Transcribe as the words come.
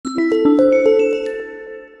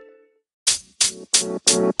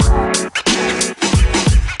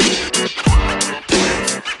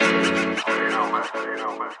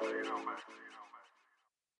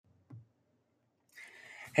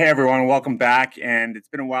Hey everyone, welcome back. And it's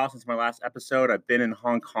been a while since my last episode. I've been in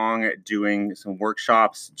Hong Kong doing some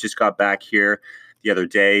workshops. Just got back here the other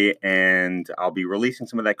day, and I'll be releasing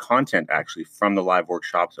some of that content actually from the live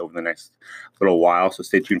workshops over the next little while. So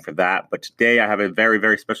stay tuned for that. But today I have a very,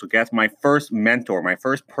 very special guest, my first mentor, my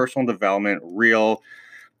first personal development, real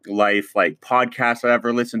life podcast I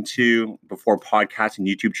ever listened to before podcasts and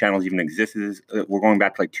YouTube channels even existed. We're going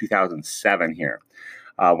back to 2007 here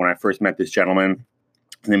when I first met this gentleman.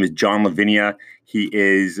 His name is Jon Lavinia. He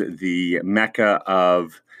is the mecca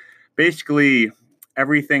of basically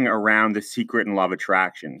everything around The Secret and Law of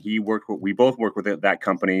Attraction. We both worked with that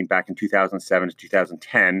company back in 2007 to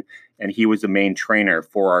 2010, and he was the main trainer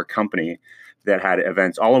for our company that had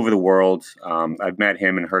events all over the world. I've met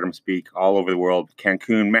him and heard him speak all over the world: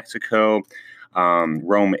 Cancun, Mexico,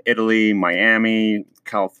 Rome, Italy, Miami,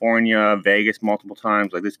 California, Vegas multiple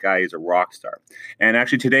times. This guy is a rock star. And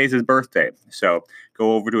actually today's his birthday. So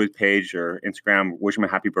go over to his page or Instagram, wish him a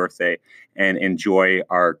happy birthday, and enjoy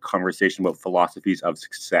our conversation about philosophies of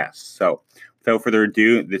success. So without further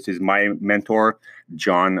ado, this is my mentor,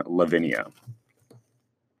 Jon Lavinia.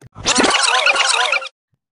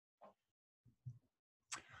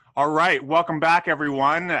 All right. Welcome back,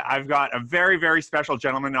 everyone. I've got a very, very special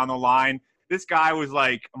gentleman on the line. This guy was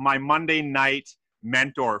like my Monday night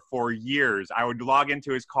mentor for years. I would log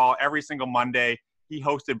into his call every single Monday. He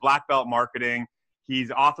hosted Black Belt Marketing.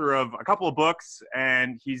 He's author of a couple of books,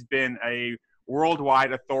 and he's been a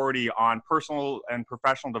worldwide authority on personal and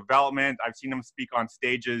professional development. I've seen him speak on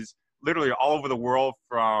stages literally all over the world,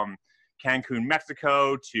 from Cancun,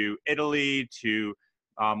 Mexico, to Italy, to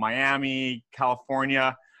Miami,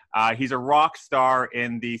 California. He's a rock star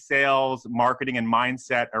in the sales, marketing, and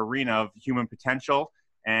mindset arena of human potential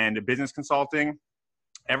and business consulting.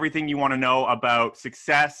 Everything you want to know about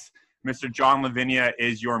success, Mr. Jon Lavinia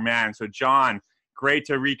is your man. So, Jon, great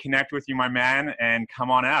to reconnect with you, my man, and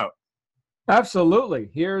come on out.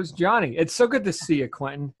 Absolutely. Here's Johnny. It's so good to see you,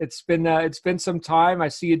 Quentin. It's been some time. I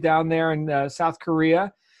see you down there in South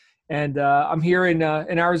Korea. And I'm here in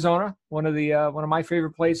Arizona, one of my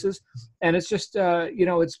favorite places, and it's just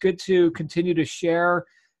it's good to continue to share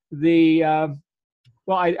the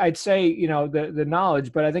I'd say the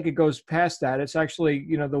knowledge, but I think it goes past that. It's actually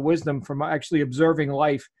the wisdom from actually observing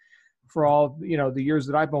life for all the years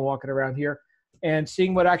that I've been walking around here and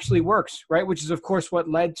seeing what actually works, right? Which is of course what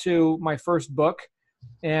led to my first book.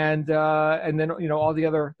 And then all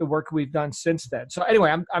the work we've done since then. So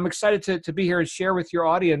anyway, I'm excited to be here and share with your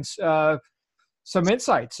audience some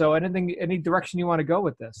insight. So any direction you want to go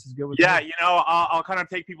with this is good with me. I'll kind of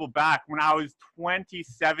take people back. When I was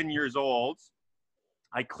 27 years old,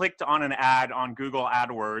 I clicked on an ad on Google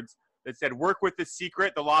AdWords that said, "Work with The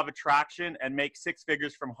Secret, the Law of Attraction, and make 6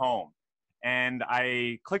 figures from home." And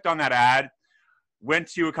I clicked on that ad. Went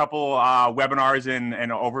to a couple webinars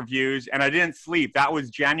and overviews, and I didn't sleep. That was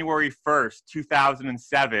January 1st,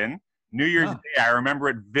 2007, New Year's Day. I remember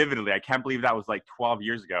it vividly. I can't believe that was 12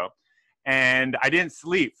 years ago. And I didn't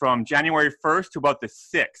sleep from January 1st to about the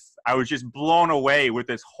 6th. I was just blown away with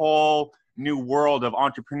this whole new world of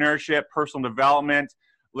entrepreneurship, personal development,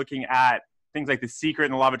 looking at things like The Secret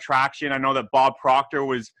and the Law of Attraction. I know that Bob Proctor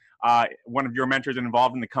was one of your mentors and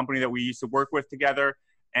involved in the company that we used to work with together.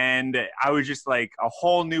 And I was just a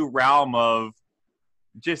whole new realm of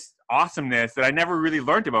just awesomeness that I never really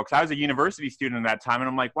learned about, because I was a university student at that time. And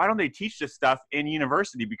I'm like, why don't they teach this stuff in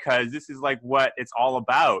university? Because this is what it's all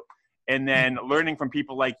about. And then learning from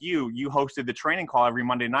people like you hosted the training call every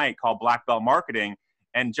Monday night called Black Belt Marketing.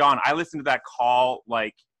 And Jon, I listened to that call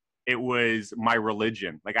like it was my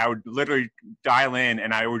religion. I would literally dial in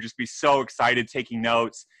and I would just be so excited taking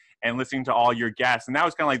notes and listening to all your guests. And that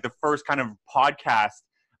was kind of the first kind of podcast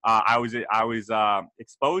I was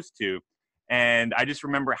exposed to, and I just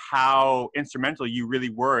remember how instrumental you really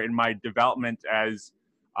were in my development as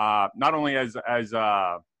not only as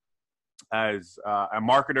a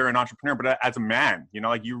marketer and entrepreneur, but as a man.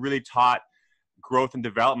 You really taught growth and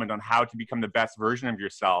development on how to become the best version of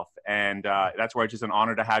yourself, and that's why it's just an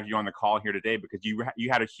honor to have you on the call here today, because you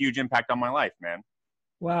had a huge impact on my life, man.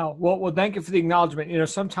 Wow. Well, thank you for the acknowledgement.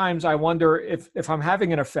 Sometimes I wonder if I'm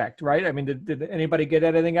having an effect, right? I mean, did anybody get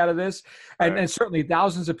anything out of this? And certainly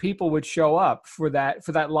thousands of people would show up for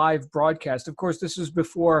that live broadcast. Of course, this is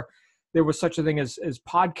before there was such a thing as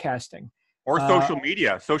podcasting. Or social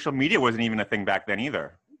media. Social media wasn't even a thing back then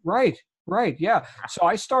either. Right. Yeah. So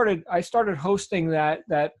I started hosting that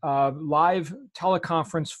live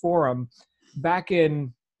teleconference forum back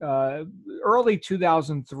in early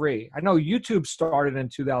 2003. I know YouTube started in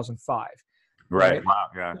 2005. Right. Wow.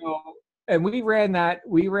 Yeah. So, and we ran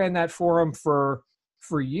that forum for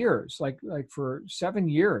for years, like for 7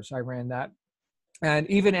 years I ran that. And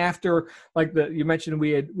even after, like you mentioned,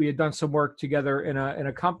 we had done some work together in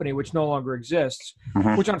a company which no longer exists,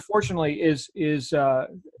 which unfortunately is not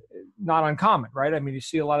uncommon, right? I mean, you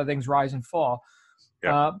see a lot of things rise and fall.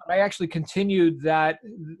 Yeah. I actually continued that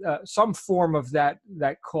some form of that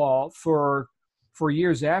call for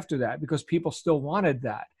years after that, because people still wanted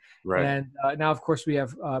that. Right. And now, of course, we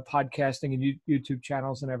have podcasting and YouTube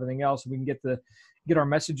channels and everything else, and we can get our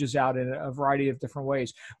messages out in a variety of different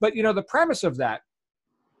ways. But the premise of that,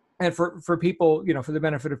 and for people, for the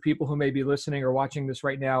benefit of people who may be listening or watching this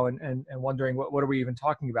right now and wondering what are we even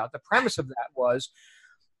talking about, the premise of that was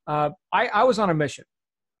I was on a mission.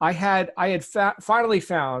 I had finally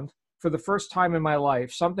found, for the first time in my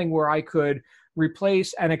life, something where I could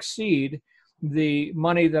replace and exceed the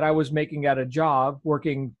money that I was making at a job,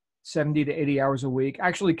 working 70 to 80 hours a week,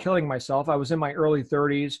 actually killing myself. I was in my early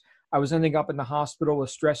 30s. I was ending up in the hospital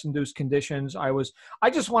with stress-induced conditions. I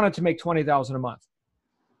just wanted to make $20,000 a month.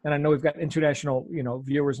 And I know we've got international,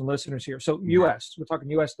 viewers and listeners here. So US, we're talking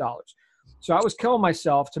US dollars. So I was killing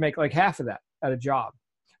myself to make like half of that at a job,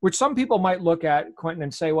 which some people might look at, Quentin,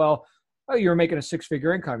 and say, well, you're making a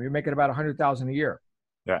six-figure income. You're making about $100,000 a year.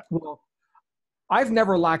 Yeah. Well, I've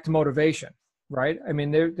never lacked motivation, right? I mean,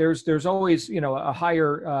 there's always, a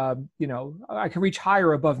higher, I can reach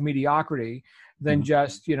higher above mediocrity than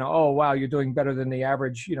just, oh, wow, you're doing better than the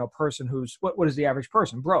average, person who's, what is the average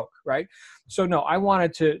person? Broke, right? So no, I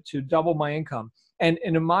wanted to double my income. And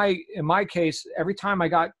in my case, every time I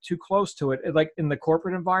got too close to it, like in the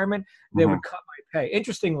corporate environment, they would cut my pay.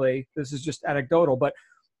 Interestingly, this is just anecdotal, but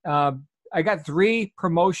I got 3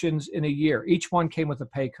 promotions in a year. Each one came with a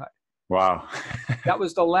pay cut. Wow. That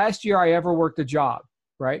was the last year I ever worked a job,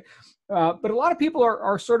 right? But a lot of people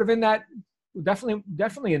are sort of in that,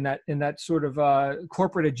 definitely in that sort of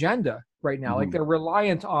corporate agenda right now. Like they're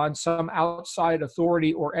reliant on some outside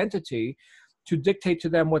authority or entity to dictate to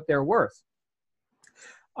them what they're worth,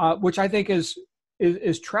 which I think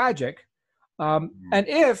is tragic. And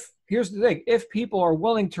here's the thing, if people are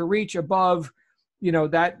willing to reach above,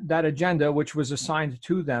 that agenda which was assigned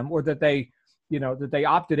to them, or that they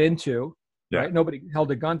opted into, right? Nobody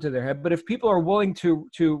held a gun to their head. But if people are willing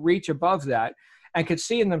to reach above that and could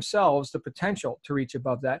see in themselves the potential to reach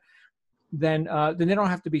above that, then they don't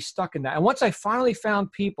have to be stuck in that. And once I finally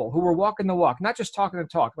found people who were walking the walk, not just talking the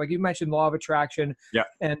talk, like you mentioned, law of attraction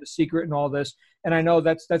and The Secret and all this. And I know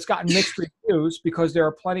that's gotten mixed reviews, because there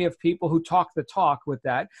are plenty of people who talk the talk with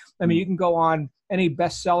that. I mean, you can go on any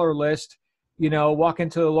bestseller list, walk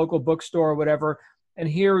into a local bookstore or whatever, and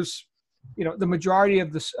here's, the majority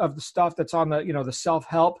of the stuff that's on the, the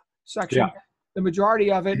self-help section. Yeah. The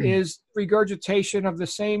majority of it is regurgitation of the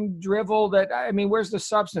same drivel where's the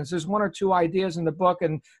substance? There's 1 or 2 ideas in the book,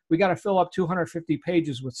 and we got to fill up 250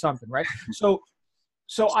 pages with something, right? So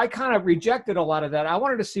I kind of rejected a lot of that. I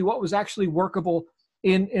wanted to see what was actually workable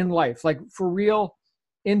in life, like for real,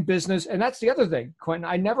 in business. And that's the other thing, Quentin.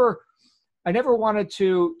 I never wanted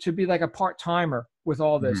to be like a part-timer with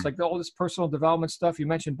all this, like all this personal development stuff. You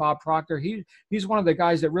mentioned Bob Proctor. He's one of the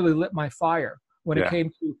guys that really lit my fire when it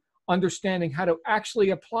came to understanding how to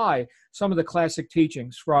actually apply some of the classic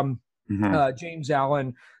teachings from James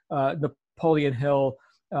Allen, Napoleon Hill,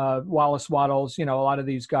 Wallace Wattles, a lot of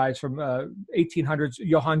these guys from 1800s,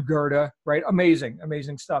 Johann Goethe, right?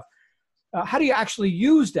 Amazing stuff. How do you actually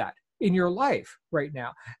use that in your life right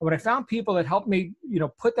now? And when I found people that helped me,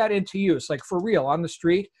 put that into use, like for real on the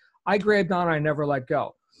street, I grabbed on, I never let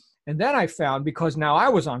go. And then I found, because now I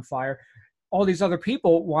was on fire, all these other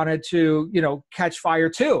people wanted to, catch fire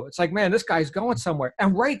too. It's like, man, this guy's going somewhere.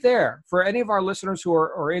 And right there, for any of our listeners who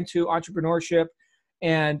are into entrepreneurship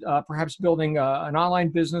and perhaps building an online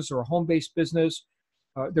business or a home-based business,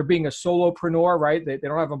 they're being a solopreneur, right? They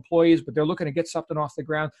don't have employees, but they're looking to get something off the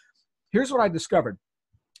ground. Here's what I discovered.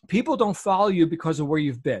 People don't follow you because of where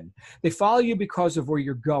you've been. They follow you because of where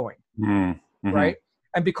you're going, right?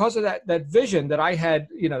 And because of that vision that I had,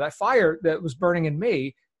 that fire that was burning in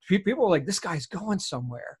me, people were like, this guy's going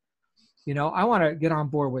somewhere. I want to get on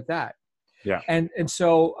board with that. Yeah. And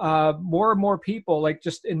so more and more people, like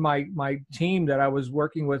just in my team that I was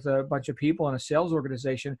working with, a bunch of people in a sales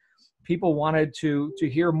organization, people wanted to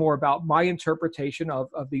hear more about my interpretation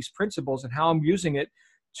of these principles and how I'm using it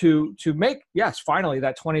to make, finally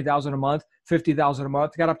that $20,000 a month, $50,000 a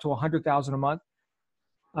month, got up to $100,000 a month.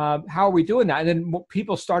 How are we doing that? And then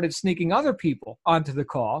people started sneaking other people onto the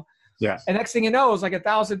call. Yeah. And next thing you know, it was like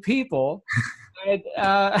 1,000 people. And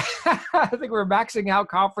I think we're maxing out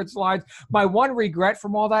conference lines. My one regret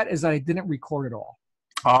from all that is that I didn't record it all.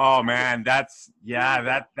 Oh man, that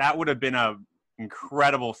would have been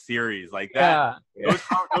incredible series like that.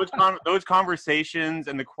 Those conversations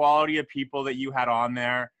and the quality of people that you had on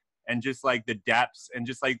there, and just like the depths, and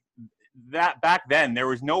just like that back then, there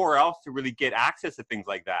was nowhere else to really get access to things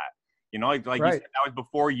like that. You know, like you said, that was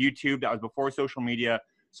before YouTube, that was before social media.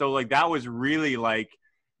 So like that was really like,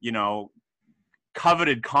 you know,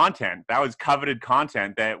 coveted content. That was coveted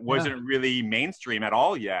content that wasn't really mainstream at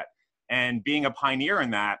all yet. And being a pioneer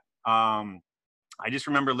in that, I just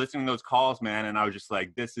remember listening to those calls, man, and I was just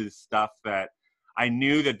like, this is stuff that I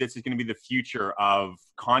knew that this is going to be the future of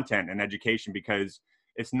content and education, because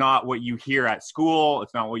it's not what you hear at school.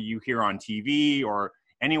 It's not what you hear on TV or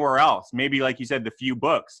anywhere else. Maybe, like you said, the few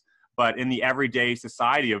books, but in the everyday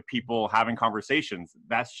society of people having conversations,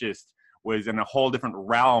 that's just was in a whole different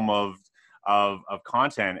realm of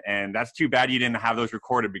content. And that's too bad you didn't have those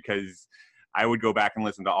recorded, because I would go back and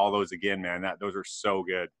listen to all those again, man. Those are so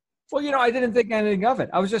good. Well, you know, I didn't think anything of it.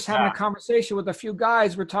 I was just having a conversation with a few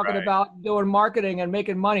guys. We're talking about doing marketing and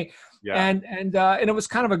making money. And it was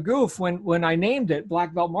kind of a goof when I named it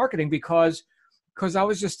Black Belt Marketing, because I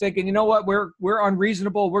was just thinking, you know what, we're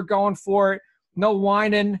unreasonable. We're going for it. No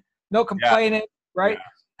whining, no complaining, right?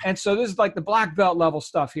 Yeah. And so this is like the black belt level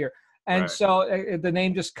stuff here. And so the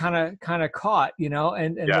name just kind of caught, you know,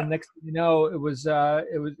 and the next thing you know,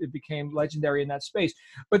 it became legendary in that space.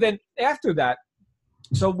 But then after that,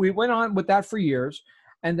 so we went on with that for years,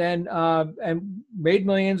 and then and made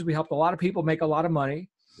millions. We helped a lot of people make a lot of money,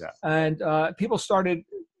 and people started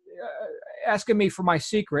asking me for my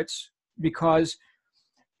secrets, because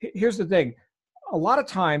here's the thing: a lot of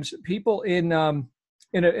times people in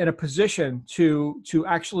a position to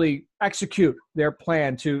actually execute their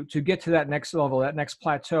plan to get to that next level, that next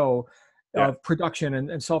plateau of production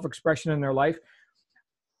and self-expression in their life,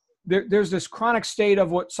 there's this chronic state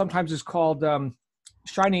of what sometimes is called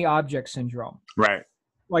shiny object syndrome. Right.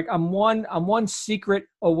 Like I'm one secret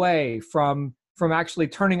away from actually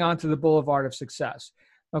turning onto the boulevard of success.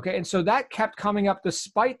 Okay. And so that kept coming up,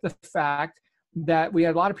 despite the fact that we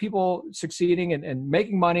had a lot of people succeeding and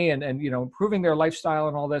making money and you know, improving their lifestyle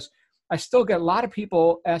and all this. I still get a lot of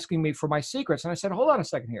people asking me for my secrets. And I said, hold on a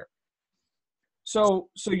second here. So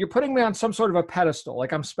you're putting me on some sort of a pedestal,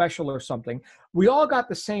 like I'm special or something. We all got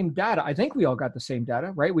the same data. I think we all got the same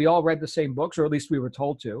data, right? We all read the same books, or at least we were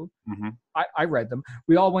told to. Mm-hmm. I read them.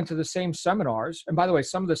 We all went to the same seminars. And by the way,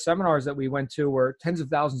 some of the seminars that we went to were tens of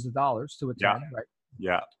thousands of dollars to attend, right?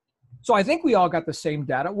 Yeah. So I think we all got the same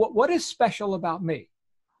data. What is special about me?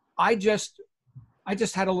 I just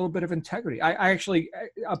had a little bit of integrity. I actually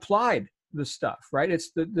applied the stuff, right?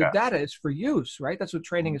 It's the data is for use, right? That's what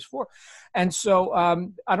training is for. And so I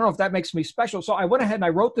don't know if that makes me special. So I went ahead and I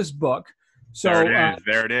wrote this book. So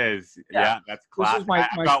there it is. Yeah, that's classic.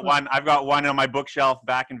 I've got one on my bookshelf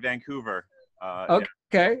back in Vancouver.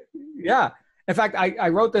 Okay. Yeah. In fact, I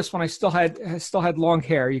wrote this when I still had long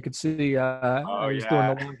hair. You could see I was doing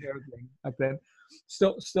the long hair thing back then.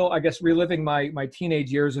 Still, I guess, reliving my teenage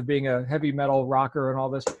years of being a heavy metal rocker and all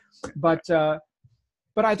this.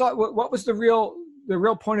 But I thought, what was the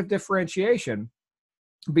real point of differentiation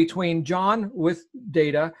between John with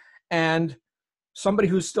data and somebody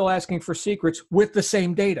who's still asking for secrets with the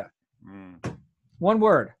same data? One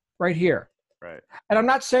word, right here. Right. And I'm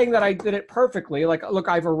not saying that I did it perfectly. Like, look,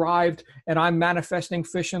 I've arrived and I'm manifesting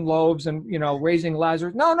fish and loaves and, you know, raising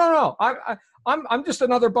Lazarus. No. I'm just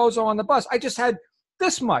another bozo on the bus. I just had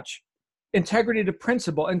this much integrity to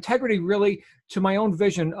principle, integrity really to my own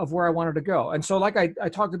vision of where I wanted to go. And so, like I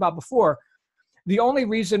talked about before, the only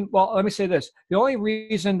reason, well, let me say this, the only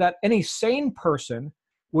reason that any sane person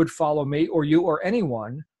would follow me or you or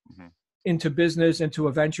anyone into business, into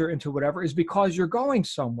a venture, into whatever, is because you're going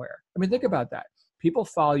somewhere. I mean, think about that. People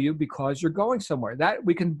follow you because you're going somewhere. That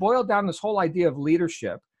we can boil down this whole idea of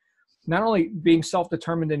leadership, not only being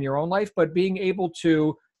self-determined in your own life, but being able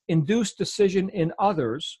to induce decision in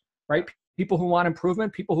others, right? People who want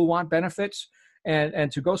improvement, people who want benefits,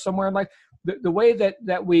 and to go somewhere in life. The way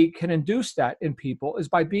that we can induce that in people is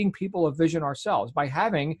by being people of vision ourselves, by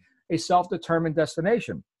having a self-determined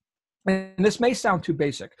destination. And this may sound too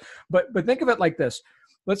basic, but think of it like this.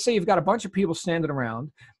 Let's say you've got a bunch of people standing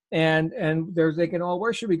around and they're thinking, oh,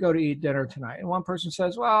 where should we go to eat dinner tonight? And one person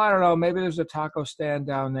says, well, I don't know, maybe there's a taco stand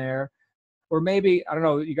down there. Or maybe, I don't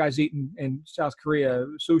know, you guys eat in South Korea,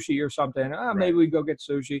 sushi or something. Maybe we go get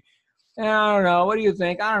sushi. And I don't know, what do you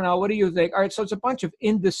think? I don't know, what do you think? All right, so it's a bunch of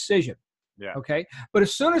indecision. Yeah. Okay. But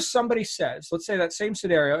as soon as somebody says, let's say that same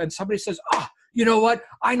scenario, and somebody says, you know what?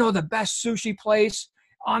 I know the best sushi place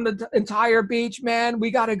on the entire beach, man.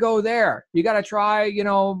 We got to go there. You got to try, you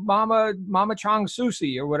know, Mama Chang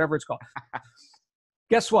sushi or whatever it's called.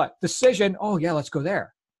 Guess what? Decision. Oh yeah, let's go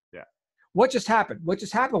there. Yeah. what just happened? What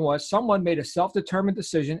just happened was someone made a self-determined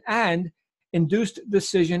decision and induced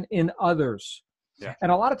decision in others. Yeah.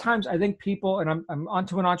 And a lot of times I think people, and I'm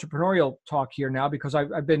onto an entrepreneurial talk here now because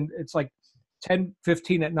I've been, it's like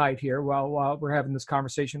 10:15 at night here while we're having this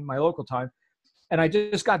conversation in my local time. And I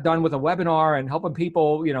just got done with a webinar and helping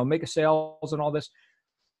people, make a sales and all this.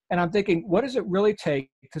 And I'm thinking, what does it really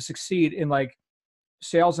take to succeed in like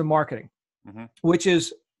sales and marketing, which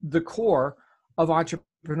is the core of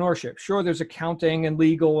entrepreneurship? Sure, there's accounting and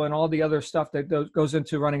legal and all the other stuff that goes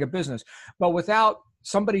into running a business. But without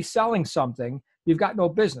somebody selling something, you've got no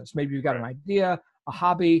business. Maybe you've got an idea, a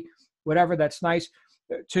hobby, whatever, that's nice.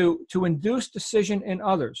 To induce decision in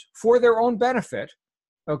others for their own benefit,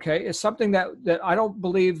 okay, is something that I don't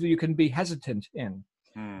believe you can be hesitant in.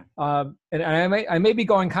 And I may be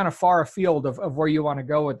going kind of far afield of where you want to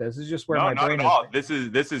go with this. This is just where my brain is. No,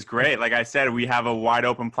 this is great. Like I said, we have a wide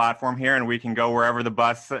open platform here, and we can go wherever the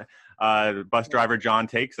bus driver John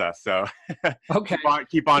takes us. So okay,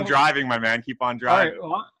 keep on driving, my man. Keep on driving. All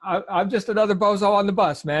right, well, I'm just another bozo on the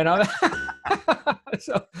bus, man.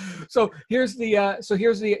 So here's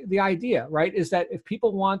the idea, right? Is that if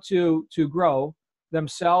people want to grow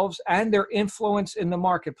themselves and their influence in the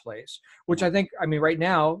marketplace, which I mean, right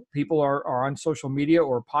now people are on social media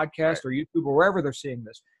or podcast or YouTube or wherever they're seeing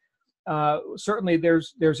this. Certainly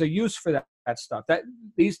there's a use for that stuff. That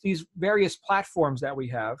these various platforms that we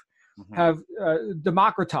have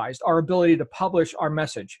democratized our ability to publish our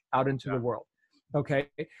message out into the world. Okay.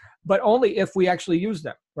 But only if we actually use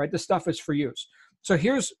them, right? The stuff is for use. So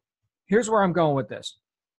here's where I'm going with this.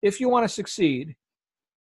 If you want to succeed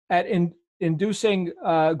at inducing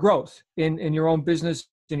growth in your own business,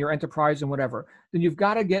 in your enterprise and whatever, then you've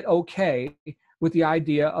got to get okay with the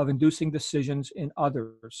idea of inducing decisions in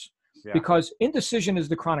others. Because indecision is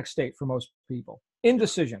the chronic state for most people.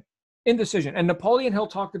 Indecision. And Napoleon Hill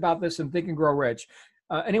talked about this in Think and Grow Rich.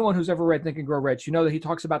 Anyone who's ever read Think and Grow Rich, you know that he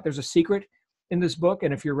talks about there's a secret in this book,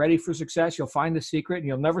 and if you're ready for success, you'll find the secret and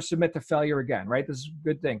you'll never submit to failure again, right? This is a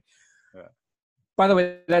good thing. Yeah. By the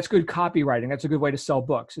way, that's good copywriting. That's a good way to sell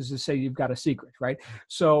books, is to say you've got a secret, right?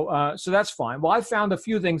 So that's fine. Well, I found a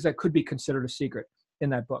few things that could be considered a secret in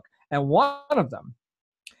that book. And one of them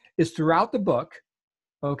is throughout the book,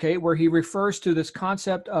 okay, where he refers to this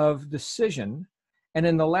concept of decision. And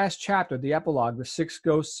in the last chapter, the epilogue, the 6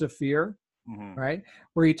 ghosts of fear, right?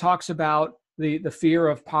 Where he talks about the fear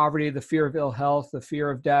of poverty, the fear of ill health, the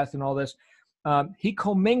fear of death, and all this. He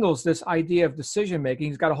commingles this idea of decision-making.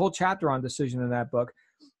 He's got a whole chapter on decision in that book,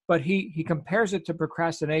 but he compares it to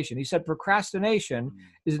procrastination. He said procrastination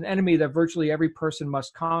is an enemy that virtually every person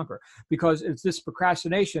must conquer, because it's this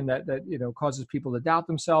procrastination that causes people to doubt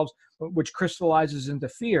themselves, which crystallizes into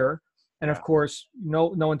fear. And of course,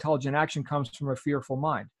 no intelligent action comes from a fearful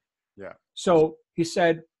mind. Yeah. So he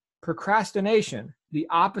said, procrastination, the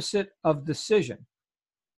opposite of decision,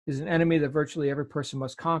 is an enemy that virtually every person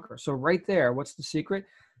must conquer. So right there, what's the secret?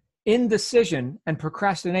 Indecision and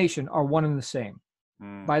procrastination are one and the same.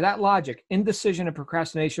 By that logic, indecision and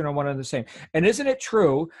procrastination are one and the same. And isn't it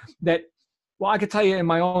true that, well, I could tell you in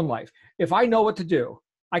my own life, if I know what to do,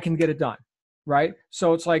 I can get it done, right?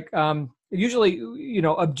 So it's like, usually,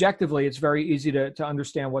 objectively, it's very easy to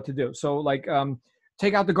understand what to do. So like,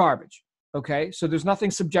 take out the garbage. Okay. So there's nothing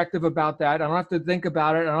subjective about that. I don't have to think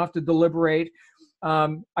about it. I don't have to deliberate.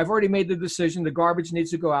 I've already made the decision. The garbage needs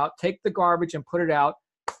to go out. Take the garbage and put it out.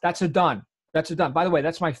 That's a done. That's a done. By the way,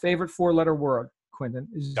 that's my favorite 4-letter word, Quentin,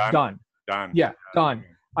 is done. Done. Yeah, done.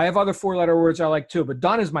 I have other 4-letter words I like too, but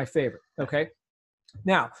done is my favorite. Okay.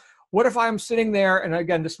 Now, what if I'm sitting there, and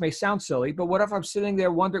again, this may sound silly, but what if I'm sitting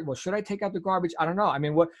there wondering, well, should I take out the garbage? I don't know. I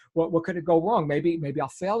mean, what could it go wrong? Maybe I'll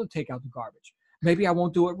fail to take out the garbage. Maybe I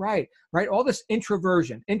won't do it right? All this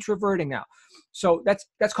introverting now. So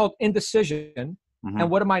that's called indecision. And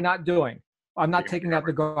what am I not doing? I'm not taking out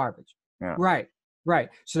the garbage. Yeah. Right.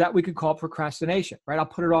 So that we could call procrastination, right? I'll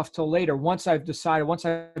put it off till later once I've decided, once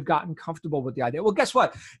I've gotten comfortable with the idea. Well, guess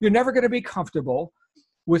what? You're never going to be comfortable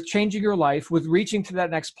with changing your life, with reaching to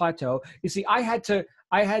that next plateau. You see, I had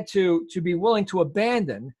to be willing to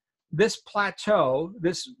abandon this plateau,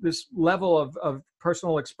 this level of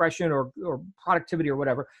personal expression or productivity or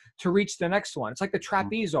whatever, to reach the next one. It's like the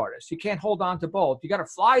trapeze artist. You can't hold on to both. You got to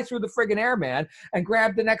fly through the friggin' air, man, and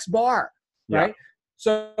grab the next bar, right?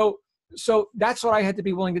 So that's what I had to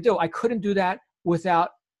be willing to do. I couldn't do that without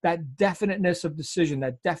that definiteness of decision,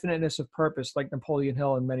 that definiteness of purpose, like Napoleon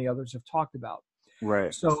Hill and many others have talked about.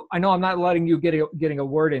 Right. So I know I'm not letting you getting a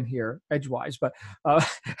word in here edgewise, but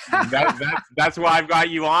that's why I've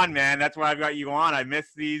got you on, man. That's why I've got you on. I miss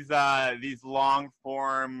these long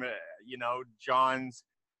form, John's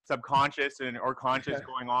subconscious and or conscious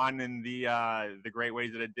going on in the great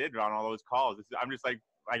ways that it did on all those calls. I'm just like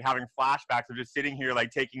having flashbacks of just sitting here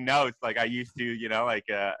like taking notes like I used to, like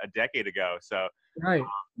a decade ago. So Right.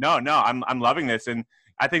 No, I'm loving this, and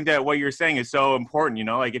I think that what you're saying is so important.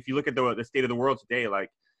 Like if you look at the state of the world today, like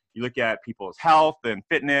you look at people's health and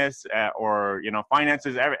fitness, or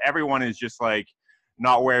finances. Everyone is just like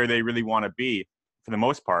not where they really want to be for the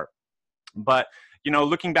most part. But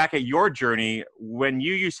looking back at your journey, when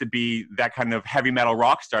you used to be that kind of heavy metal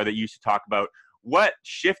rock star that you used to talk about, what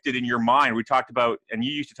shifted in your mind? We talked about, and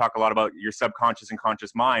you used to talk a lot about your subconscious and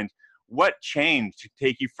conscious mind. What changed to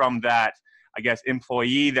take you from that, I guess,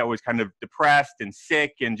 employee that was kind of depressed and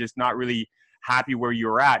sick and just not really happy where you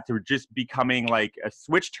were at, to just becoming like a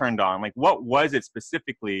switch turned on? Like, what was it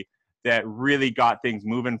specifically that really got things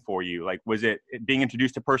moving for you? Like, was it being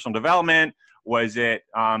introduced to personal development? Was it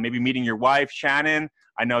maybe meeting your wife, Shannon?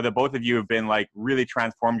 I know that both of you have been like really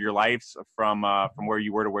transformed your lives from where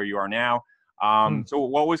you were to where you are now. So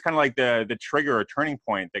what was kind of like the trigger or turning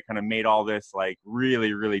point that kind of made all this like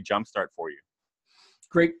really, really jumpstart for you?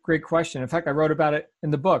 Great question. In fact, I wrote about it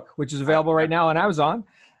in the book, which is available right now on Amazon.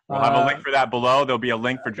 We'll have a link for that below. There'll be a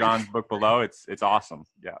link for John's book below. It's awesome.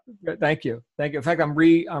 Yeah. Thank you. In fact, I'm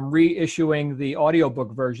reissuing the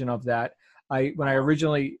audiobook version of that. When I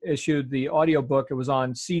originally issued the audiobook, it was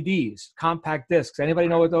on CDs, compact discs. Anybody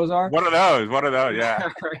know what those are? What are those? Yeah.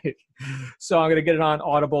 Right. So I'm going to get it on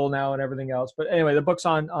Audible now and everything else. But anyway, the book's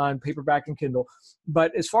on paperback and Kindle.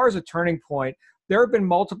 But as far as a turning point, there have been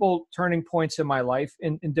multiple turning points in my life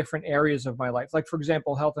in different areas of my life. Like, for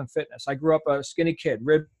example, health and fitness. I grew up a skinny kid,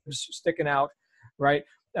 ribs sticking out, right?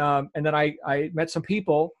 And then I met some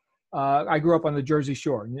people. I grew up on the Jersey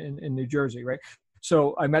Shore in New Jersey, right?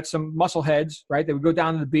 So I met some muscle heads, right? They would go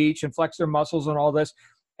down to the beach and flex their muscles and all this.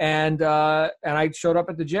 And I showed up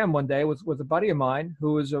at the gym one day with a buddy of mine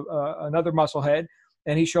who was another muscle head,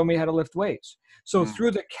 and he showed me how to lift weights. So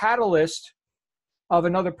through the catalyst of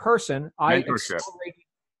another person, I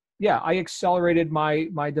accelerated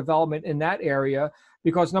my development in that area,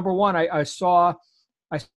 because number one, I saw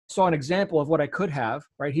an example of what I could have,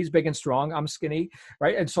 right? He's big and strong, I'm skinny,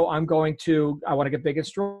 right? And so I want to get big and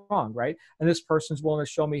strong, right? And this person's willing to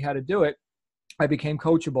show me how to do it. I became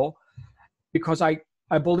coachable because I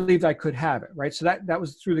believed I could have it, right? So that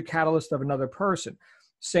was through the catalyst of another person.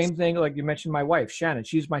 Same thing, like you mentioned, my wife, Shannon,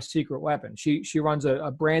 she's my secret weapon. She runs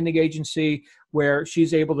a branding agency where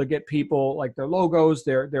she's able to get people like their logos,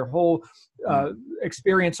 their whole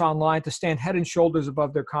experience online to stand head and shoulders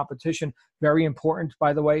above their competition. Very important,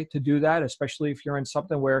 by the way, to do that, especially if you're in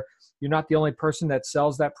something where you're not the only person that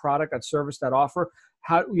sells that product, that service, that offer.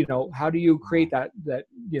 How do you create that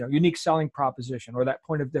unique selling proposition or that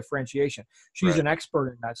point of differentiation? She's an expert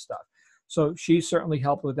in that stuff. So she certainly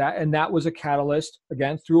helped with that. And that was a catalyst,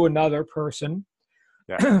 again, through another person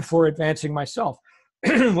for advancing myself.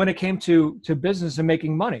 When it came to business and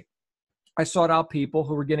making money, I sought out people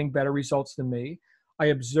who were getting better results than me. I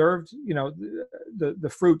observed,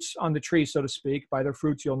 the fruits on the tree, so to speak. By their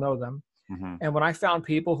fruits, you'll know them. Mm-hmm. And when I found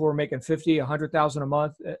people who were making 50, 100,000 a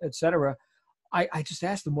month, et cetera, I just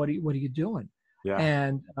asked them, what are you doing? Yeah.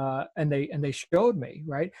 And they showed me,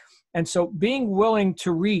 right? And so being willing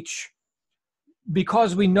to reach,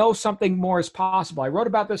 because we know something more is possible. I wrote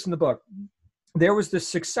about this in the book. There was this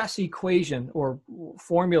success equation or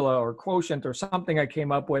formula or quotient or something I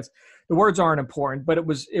came up with. The words aren't important, but it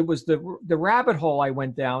was the rabbit hole I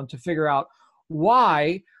went down to figure out,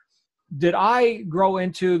 why did I grow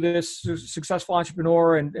into this successful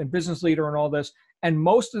entrepreneur and business leader and all this? And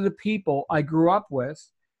most of the people I grew up with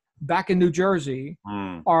back in New Jersey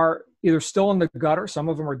are either still in the gutter. Some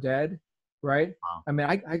of them are dead. Right. Wow. I mean,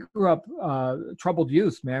 I grew up troubled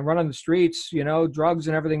youth, man, running the streets, drugs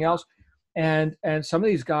and everything else. And some of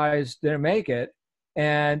these guys didn't make it.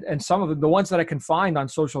 And some of them, the ones that I can find on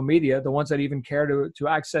social media, the ones that even care to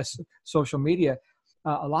access social media,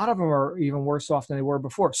 a lot of them are even worse off than they were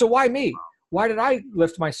before. So why me? Why did I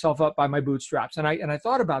lift myself up by my bootstraps? And I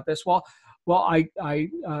thought about this. Well,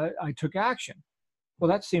 I took action. Well,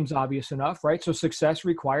 that seems obvious enough, right? So success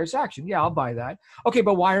requires action. Yeah, I'll buy that. Okay,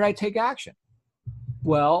 but why did I take action?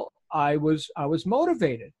 Well, I was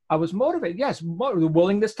motivated. I was motivated. Yes, the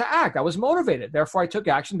willingness to act. I was motivated. Therefore, I took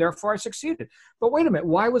action. Therefore, I succeeded. But wait a minute.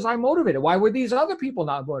 Why was I motivated? Why were these other people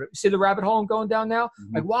not motivated? See the rabbit hole I'm going down now?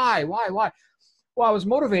 Mm-hmm. Like, why? Well, I was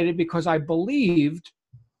motivated because I believed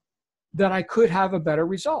that I could have a better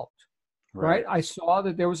result, right? I saw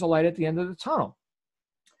that there was a light at the end of the tunnel.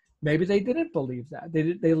 Maybe they didn't believe that.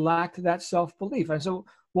 They lacked that self-belief. And so,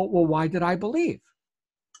 well, why did I believe?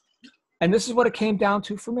 And this is what it came down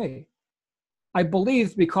to for me. I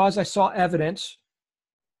believed because I saw evidence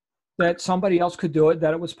that somebody else could do it,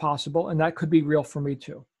 that it was possible, and that could be real for me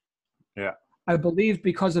too. Yeah. I believe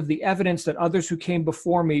because of the evidence that others who came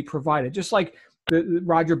before me provided, just like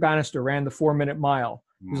Roger Bannister ran the 4-minute mile.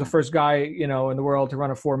 He was the first guy, in the world to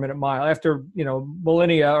run a 4-minute mile. After,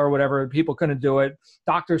 millennia or whatever, people couldn't do it.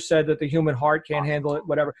 Doctors said that the human heart can't handle it,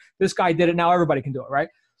 whatever. This guy did it. Now everybody can do it, right?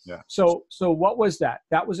 Yeah. So what was that?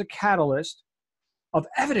 That was a catalyst of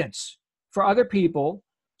evidence for other people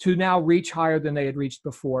to now reach higher than they had reached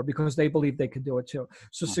before because they believed they could do it too.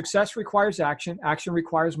 So success requires action. Action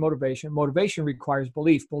requires motivation. Motivation requires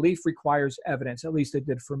belief. Belief requires evidence. At least it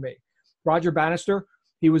did for me. Roger Bannister,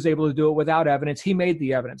 he was able to do it without evidence. He made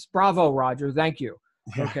the evidence. Bravo, Roger. Thank you.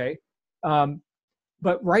 Yeah. Okay.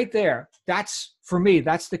 But right there, that's, for me,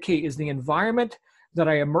 that's the key, is the environment that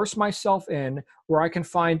I immerse myself in, where I can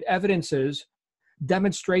find evidences,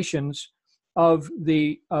 demonstrations of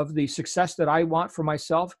the success that I want for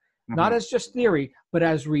myself, not as just theory, but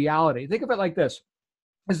as reality. Think of it like this,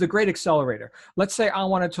 as the great accelerator. Let's say I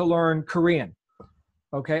wanted to learn Korean.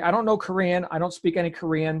 Okay. I don't know Korean. I don't speak any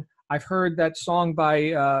Korean. I've heard that song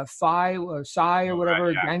by Psy or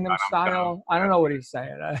whatever, Gangnam Style. I don't know what he's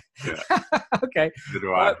saying. Okay.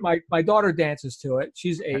 But my daughter dances to it.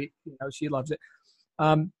 She's 8. She loves it.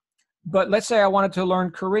 But let's say I wanted to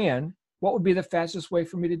learn Korean. What would be the fastest way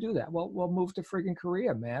for me to do that? Well, we'll move to friggin'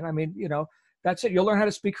 Korea, man. I mean, that's it. You'll learn how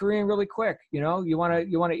to speak Korean really quick. You want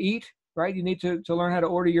to eat, right? You need to learn how to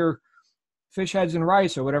order your fish heads and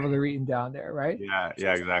rice or whatever they're eating down there, right? Yeah,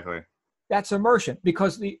 exactly. That's immersion,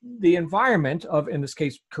 because the environment of, in this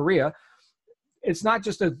case, Korea, it's not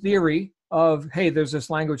just a theory of, hey, there's this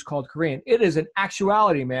language called Korean. It is an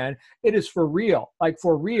actuality, man. It is for real. Like,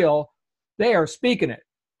 for real, they are speaking it.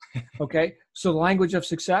 Okay. So the language of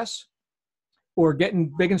success, or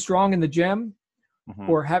getting big and strong in the gym,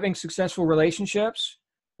 or having successful relationships,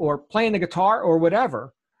 or playing the guitar, or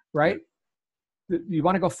whatever, right? You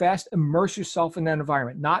want to go fast, immerse yourself in that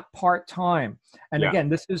environment, not part-time. And again,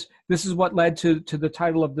 this is what led to the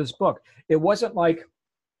title of this book. It wasn't like,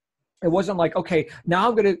 okay, now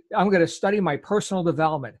I'm going to study my personal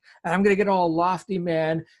development, and I'm going to get all lofty,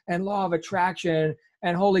 man, and law of attraction,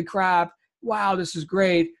 and holy crap, wow, this is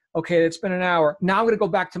great. Okay, it's been an hour. Now I'm going to go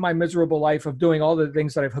back to my miserable life of doing all the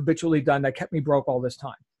things that I've habitually done that kept me broke all this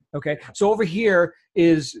time. Okay. So over here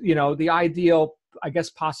is, the ideal, I guess,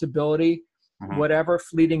 possibility, whatever,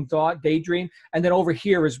 fleeting thought, daydream. And then over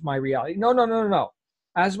here is my reality. No.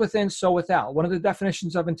 As within, so without. One of the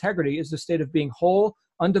definitions of integrity is the state of being whole,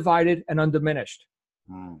 undivided, and undiminished.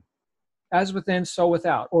 As within, so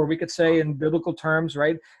without. Or we could say in biblical terms,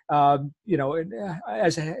 right?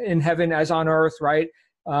 As in heaven, as on earth, right?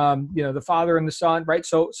 The Father and the Son, right?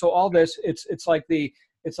 So all this, it's like the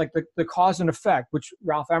cause and effect, which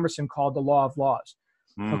Ralph Emerson called the law of laws.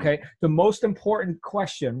 Okay. The most important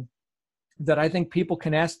question that I think people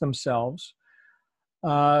can ask themselves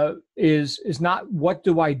is not, what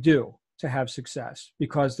do I do to have success?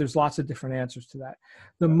 Because there's lots of different answers to that.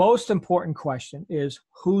 The most important question is,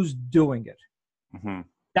 who's doing it?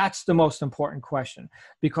 That's the most important question,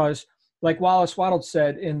 because like Wallace Waddell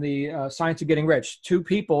said in the Science of Getting Rich, 2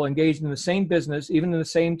 people engaged in the same business, even in the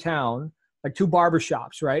same town, like 2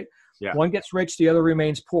 barbershops, right? Yeah. One gets rich, the other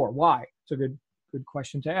remains poor. Why? It's a good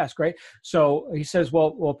question to ask, right? So he says,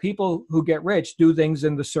 well, people who get rich do things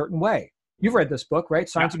in the certain way. You've read this book, right?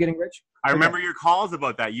 Science of Getting Rich? I remember your calls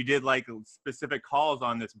about that. You did like specific calls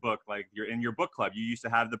on this book, like you're in your book club. You used to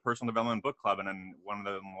have the personal development book club, and then one of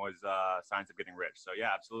them was Science of Getting Rich. So yeah,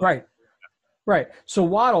 absolutely. Right. Right. So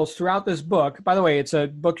Waddell's, throughout this book, by the way, it's a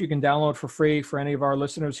book you can download for free for any of our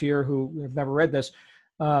listeners here who have never read this.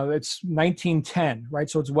 It's 1910, right?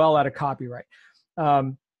 So it's well out of copyright.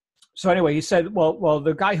 So anyway, he said, well,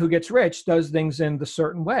 the guy who gets rich does things in the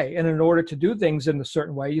certain way. And in order to do things in the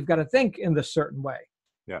certain way, you've got to think in the certain way.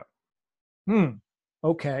 Yeah.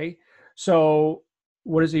 Okay. So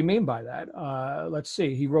what does he mean by that? Let's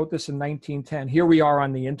see. He wrote this in 1910. Here we are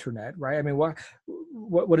on the internet, right? I mean,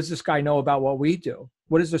 what does this guy know about what we do?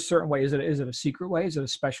 What is a certain way? Is it a secret way? Is it a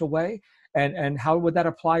special way? And how would that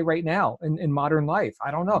apply right now in modern life? I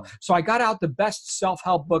don't know. So I got out the best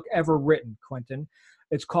self-help book ever written, Quentin.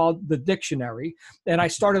 It's called The Dictionary. And I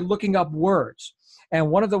started looking up words. And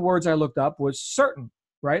one of the words I looked up was certain,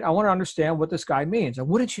 right? I want to understand what this guy means. And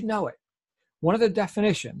wouldn't you know it? One of the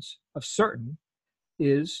definitions of certain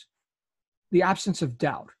is the absence of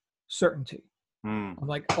doubt, certainty. I'm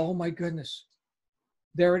like, oh my goodness.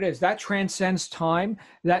 There it is. That transcends time.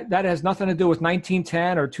 That has nothing to do with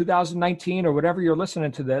 1910 or 2019 or whatever you're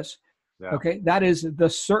listening to this. Yeah. Okay. That is the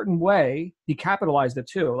certain way. He capitalized it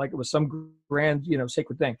too, like it was some grand,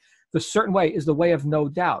 sacred thing. The certain way is the way of no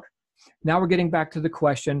doubt. Now we're getting back to the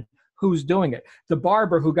question, who's doing it. The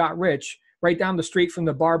barber who got rich right down the street from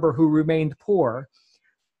the barber who remained poor,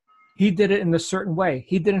 he did it in a certain way.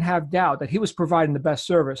 He didn't have doubt that he was providing the best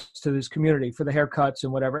service to this community for the haircuts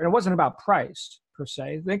and whatever. And it wasn't about price per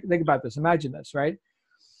se. Think about this. Imagine this, right?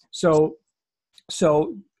 So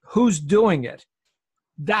who's doing it?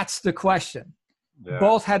 That's the question. Yeah.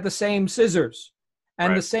 Both had the same scissors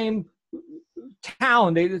and the same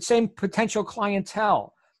town, the same potential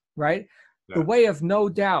clientele, right? Yeah. The way of no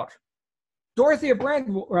doubt. Dorothea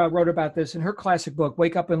Brande wrote about this in her classic book,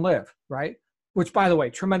 Wake Up and Live, right? Which, by the way,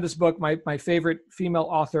 tremendous book, my favorite female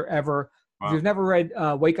author ever. Wow. If you've never read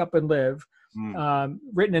Wake Up and Live,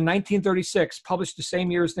 written in 1936, published the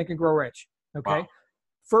same year as Think and Grow Rich, okay? Wow.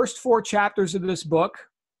 First 4 chapters of this book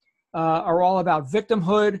are all about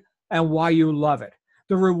victimhood and why you love it.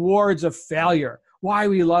 The rewards of failure, why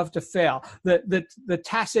we love to fail, the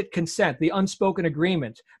tacit consent, the unspoken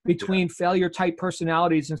agreement between failure-type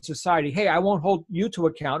personalities in society. Hey, I won't hold you to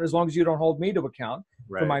account as long as you don't hold me to account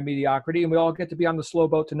for my mediocrity, and we all get to be on the slow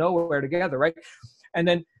boat to nowhere together, right? And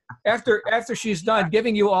then after she's done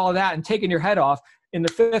giving you all of that and taking your head off, in the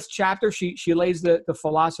 5th chapter, she lays the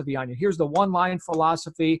philosophy on you. Here's the one-line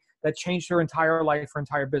philosophy that changed her entire life, her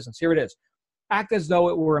entire business. Here it is. Act as though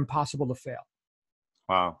it were impossible to fail.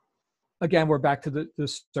 Wow. Again, we're back to the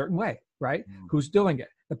certain way, right? Who's doing it?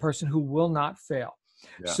 The person who will not fail.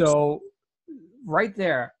 Yeah. So right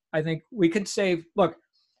there, I think we can save, look,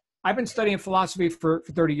 I've been studying philosophy for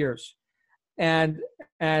 30 years. And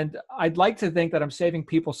I'd like to think that I'm saving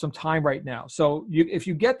people some time right now. So if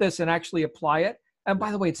you get this and actually apply it, and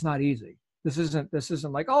by the way, it's not easy. This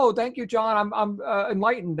isn't like, oh, thank you, John, I'm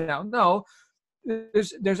enlightened now. No,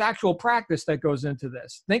 there's actual practice that goes into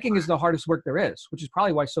this. Thinking is the hardest work there is, which is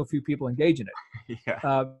probably why so few people engage in it.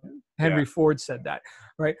 Yeah. Henry Ford said that,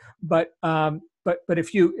 right? But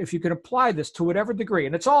if you can apply this to whatever degree,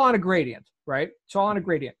 and it's all on a gradient, right? It's all on a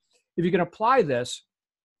gradient. If you can apply this,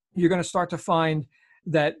 you're going to start to find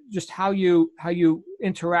that just how you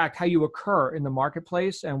interact, how you occur in the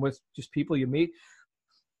marketplace and with just people you meet,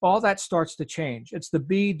 all that starts to change. It's the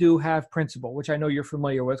be, do, have principle, which I know you're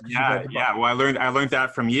familiar with. Yeah. Well, I learned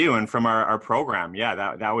that from you and from our program.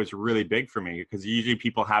 Yeah, that was really big for me because usually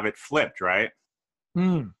people have it flipped, right?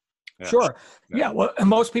 Yeah. Sure. Yeah. Well,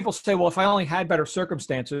 most people say, well, if I only had better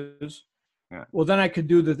circumstances, well, then I could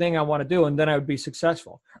do the thing I want to do, and then I would be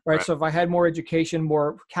successful, right? So if I had more education,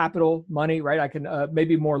 more capital, money, right, I can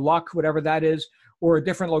maybe more luck, whatever that is, or a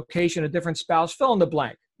different location, a different spouse, fill in the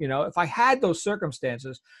blank. You know, if I had those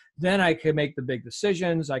circumstances, then I could make the big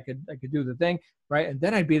decisions. I could do the thing, right? And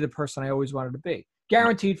then I'd be the person I always wanted to be.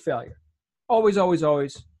 Guaranteed failure. Always, always,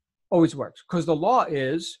 always, always works. Because the law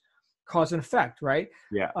is cause and effect, right?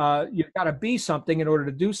 Yeah. You've got to be something in order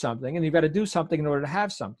to do something, and you've got to do something in order to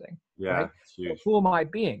have something. Yeah. Right? So who am I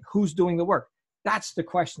being? Who's doing the work? That's the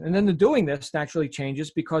question. And then the doing this naturally changes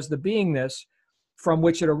because the beingness from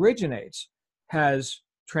which it originates has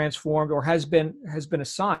transformed or has been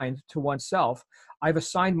assigned to oneself. I've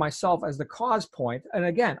assigned myself as the cause point. And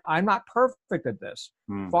again, I'm not perfect at this,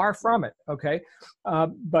 far from it. Okay.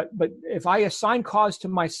 But if I assign cause to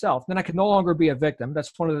myself, then I can no longer be a victim.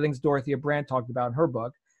 That's one of the things Dorothea Brande talked about in her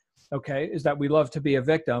book. Okay. Is that we love to be a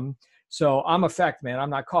victim. So I'm effect, man. I'm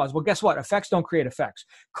not cause. Well, guess what? Effects don't create effects.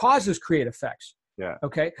 Causes create effects. Yeah.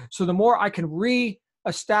 Okay. So the more I can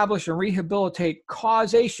reestablish and rehabilitate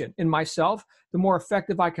causation in myself, the more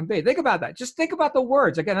effective I can be. Think about that. Just think about the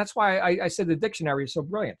words. Again, that's why I said the dictionary is so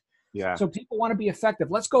brilliant. Yeah. So people want to be effective.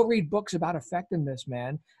 Let's go read books about effectiveness,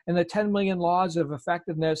 man, and the 10 million laws of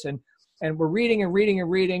effectiveness. And we're reading and reading and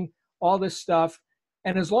reading all this stuff.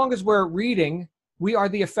 And as long as we're reading, we are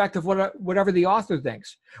the effect of whatever the author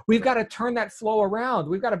thinks. We've got to turn that flow around.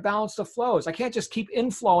 We've got to balance the flows. I can't just keep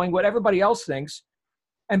inflowing what everybody else thinks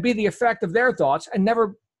and be the effect of their thoughts and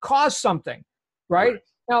never cause something, right?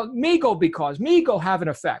 Now, me go have an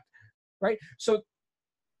effect, right? So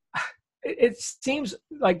it seems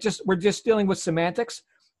like we're just dealing with semantics,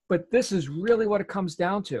 but this is really what it comes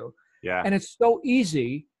down to. Yeah. And it's so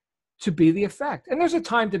easy to be the effect. And there's a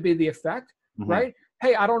time to be the effect, right?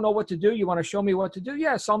 Hey, I don't know what to do. You want to show me what to do?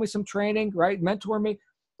 Yeah, sell me some training, right? Mentor me.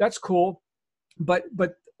 That's cool. But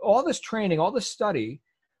all this training, all this study,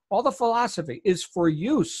 all the philosophy is for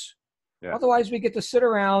use. Yeah. Otherwise, we get to sit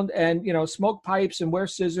around and, smoke pipes and wear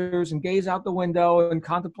scissors and gaze out the window and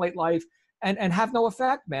contemplate life and have no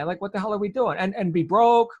effect, man. Like, what the hell are we doing? And be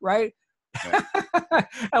broke, right? Yeah.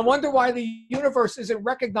 And wonder why the universe isn't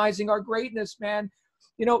recognizing our greatness, man.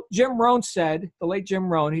 Jim Rohn said, the late Jim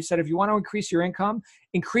Rohn, he said, if you want to increase your income,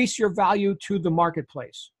 increase your value to the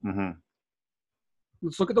marketplace. Mm-hmm.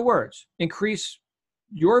 Let's look at the words. Increase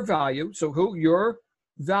your value. So your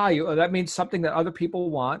value. That means something that other people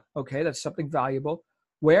want. Okay, that's something valuable.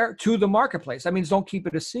 Where? To the marketplace. That means don't keep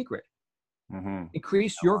it a secret. Mm-hmm.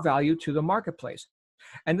 Increase your value to the marketplace.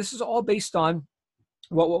 And this is all based on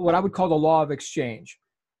what I would call the law of exchange,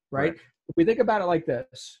 right? If we think about it like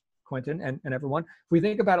this, Quentin and everyone, if we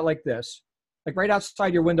think about it like this, like right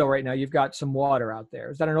outside your window right now, you've got some water out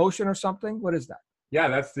there. Is that an ocean or something? What is that? Yeah,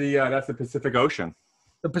 that's the Pacific Ocean.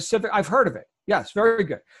 The Pacific, I've heard of it. Yes, very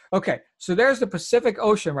good. Okay, so there's the Pacific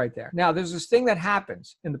Ocean right there. Now, there's this thing that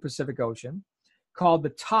happens in the Pacific Ocean called the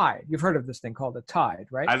tide. You've heard of this thing called the tide,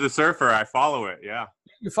 right? As a surfer, I follow it, yeah.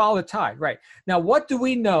 You follow the tide, right. Now, what do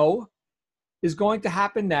we know is going to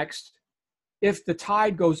happen next if the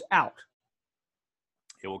tide goes out?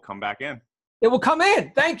 It will come back in. It will come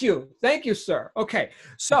in. Thank you. Thank you, sir. Okay,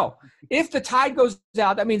 so if the tide goes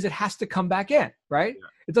out, that means it has to come back in, right? Yeah.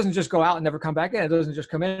 It doesn't just go out and never come back in. It doesn't just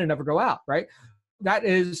come in and never go out, right?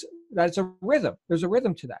 That's a rhythm. There's a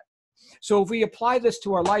rhythm to that. So if we apply this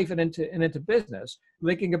to our life and into business,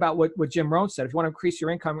 thinking about what Jim Rohn said, if you want to increase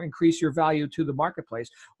your income, increase your value to the marketplace,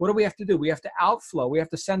 what do we have to do? We have to outflow. We have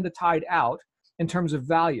to send the tide out in terms of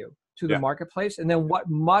value to the marketplace. And then what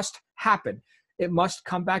must happen? It must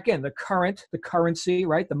come back in. The currency,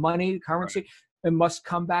 right? The money, currency, it must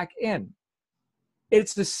come back in.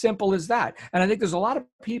 It's as simple as that. And I think there's a lot of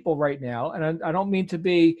people right now, and I don't mean to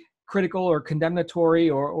be critical or condemnatory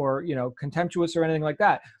or contemptuous or anything like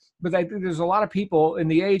that, but I think there's a lot of people in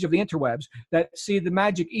the age of the interwebs that see the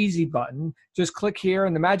magic easy button, just click here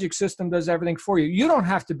and the magic system does everything for you. You don't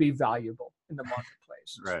have to be valuable in the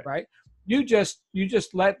marketplace, right? You just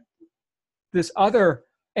let this other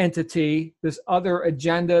entity, this other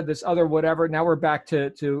agenda, this other whatever. Now we're back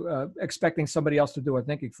to expecting somebody else to do our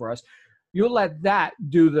thinking for us. You let that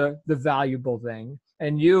do the valuable thing,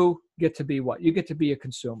 and you get to be what? You get to be a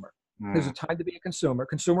consumer. There's a time to be a consumer.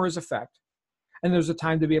 Consumer is effect. And there's a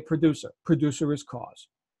time to be a producer. Producer is cause.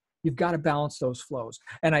 You've got to balance those flows.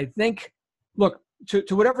 And I think, look,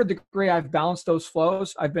 to whatever degree I've balanced those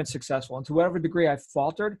flows, I've been successful. And to whatever degree I've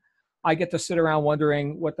faltered, I get to sit around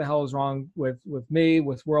wondering what the hell is wrong with me,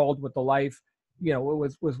 with world, with the life,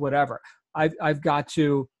 with whatever. I've got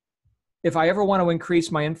to, if I ever want to increase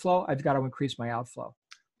my inflow, I've got to increase my outflow.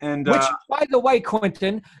 And which, by the way,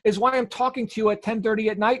 Quentin, is why I'm talking to you at 10:30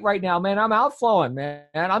 at night right now, man. I'm outflowing, man.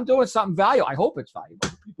 I'm doing something valuable. I hope it's valuable.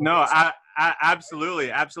 No, absolutely.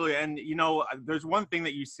 And, there's one thing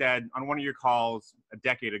that you said on one of your calls a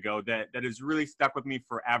decade ago that has really stuck with me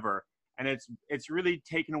forever. And it's really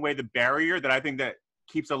taken away the barrier that I think that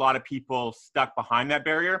keeps a lot of people stuck behind that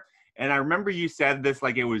barrier. And I remember you said this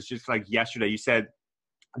like it was just like yesterday. You said,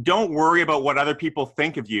 don't worry about what other people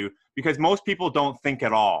think of you, because most people don't think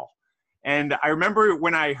at all. And I remember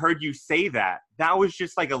when I heard you say that was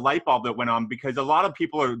just like a light bulb that went on, because a lot of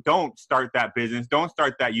people don't start that business, don't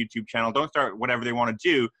start that YouTube channel, don't start whatever they want to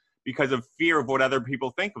do because of fear of what other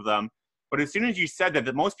people think of them. But as soon as you said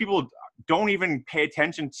that most people don't even pay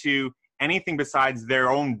attention to anything besides their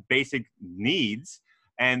own basic needs,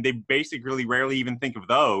 and they basically rarely even think of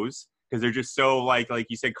those because they're just so like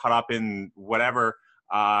you said, caught up in whatever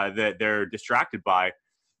that they're distracted by.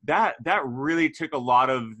 That really took a lot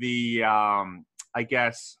of the,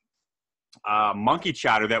 monkey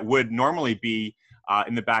chatter that would normally be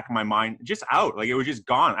in the back of my mind just out. Like it was just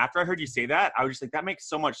gone. After I heard you say that, I was just like, that makes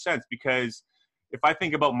so much sense, because if I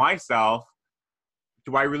think about myself,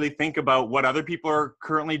 do I really think about what other people are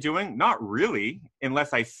currently doing? Not really,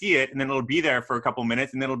 unless I see it, and then it'll be there for a couple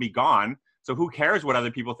minutes and then it'll be gone. So who cares what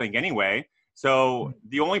other people think anyway? So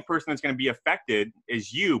the only person that's going to be affected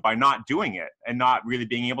is you by not doing it and not really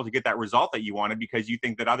being able to get that result that you wanted, because you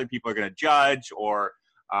think that other people are going to judge or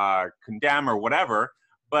condemn or whatever.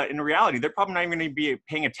 But in reality, they're probably not even going to be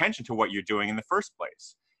paying attention to what you're doing in the first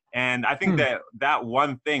place. And I think that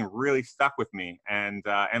one thing really stuck with me. And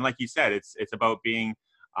like you said, it's about being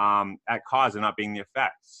at cause and not being the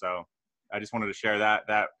effect. So I just wanted to share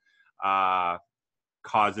that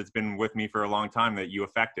cause that's been with me for a long time that you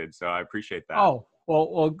affected. So I appreciate that. Oh,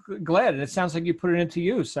 well, glad. And it sounds like you put it into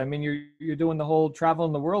use. I mean, you're doing the whole travel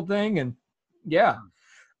in the world thing, and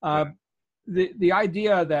the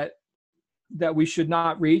idea that we should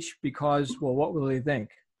not reach because, well, what will they think?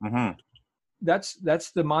 Mm-hmm. That's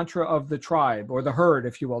the mantra of the tribe or the herd,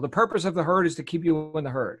 if you will. The purpose of the herd is to keep you in the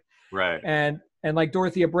herd. Right. And like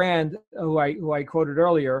Dorothea Brand, who I quoted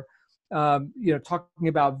earlier, talking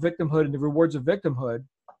about victimhood and the rewards of victimhood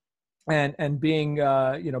and being,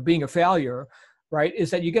 being a failure, right,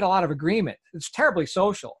 is that you get a lot of agreement. It's terribly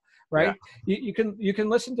social, right? Yeah. You can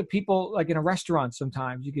listen to people like in a restaurant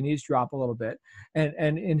sometimes. You can eavesdrop a little bit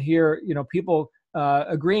and hear, people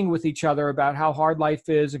agreeing with each other about how hard life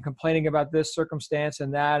is and complaining about this circumstance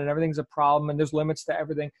and that, and everything's a problem and there's limits to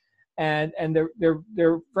everything. And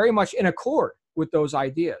they're very much in accord with those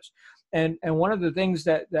ideas. And one of the things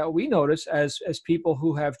that we notice as people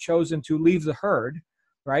who have chosen to leave the herd,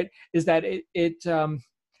 right, is that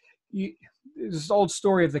this old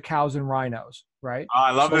story of the cows and rhinos, right? Oh,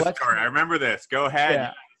 I love this story. I remember this. Go ahead.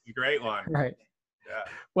 Yeah. It's a great one. Right. Yeah.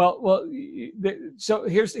 Well. So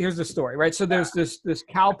here's the story, right? So there's this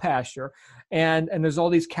cow pasture, and there's all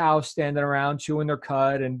these cows standing around chewing their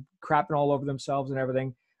cud and crapping all over themselves and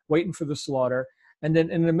everything, waiting for the slaughter. And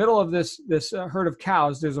then in the middle of this herd of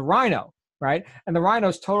cows, there's a rhino, right? And the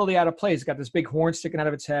rhino's totally out of place. It's got this big horn sticking out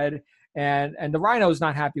of its head, and the rhino's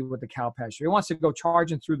not happy with the cow pasture. He wants to go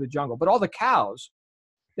charging through the jungle. But all the cows,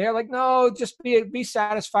 they're like, no, just be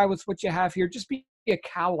satisfied with what you have here. Just be a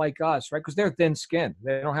cow like us, right? Because they're thin-skinned.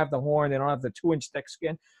 They don't have the horn. They don't have the 2-inch thick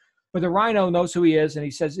skin. But the rhino knows who he is, and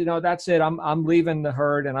he says, that's it. I'm leaving the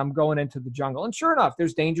herd, and I'm going into the jungle. And sure enough,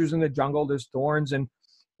 there's dangers in the jungle. There's thorns and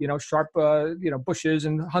sharp, bushes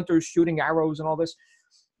and hunters shooting arrows and all this.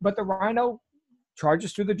 But the rhino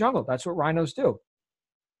charges through the jungle. That's what rhinos do.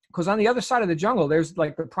 Because on the other side of the jungle, there's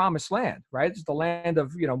like the promised land, right? It's the land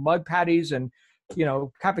of, mud patties and,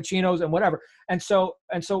 cappuccinos and whatever. And so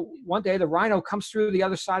one day the rhino comes through the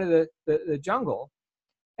other side of the jungle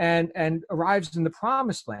and arrives in the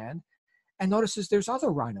promised land and notices there's other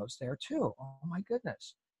rhinos there too. Oh my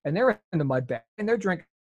goodness. And they're in the mud bed and they're drinking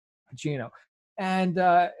cappuccino. And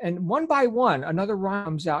one by one, another rhino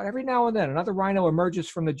comes out. Every now and then, another rhino emerges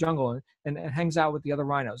from the jungle and hangs out with the other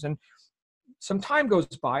rhinos. And some time goes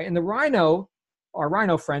by, and the rhino, our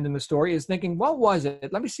rhino friend in the story, is thinking, what was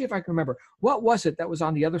it? Let me see if I can remember. What was it that was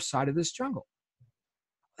on the other side of this jungle?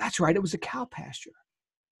 That's right, it was a cow pasture.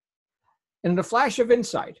 And in a flash of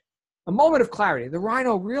insight, a moment of clarity, the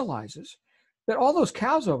rhino realizes that all those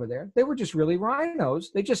cows over there, they were just really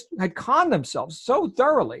rhinos. They just had conned themselves so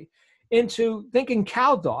thoroughly into thinking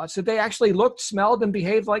cow thoughts that they actually looked, smelled, and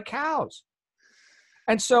behaved like cows.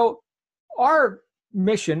 And so our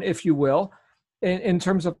mission, if you will, in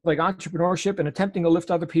terms of like entrepreneurship and attempting to lift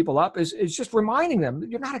other people up is just reminding them that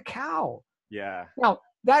you're not a cow. Yeah. Now,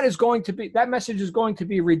 that message is going to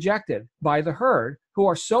be rejected by the herd, who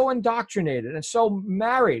are so indoctrinated and so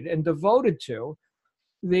married and devoted to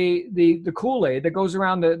the Kool-Aid that goes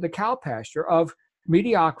around the cow pasture of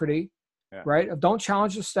mediocrity, yeah. right? Of don't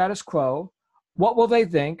challenge the status quo. What will they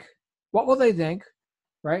think? What will they think?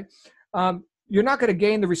 Right? You're not going to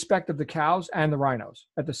gain the respect of the cows and the rhinos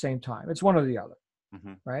at the same time. It's one or the other,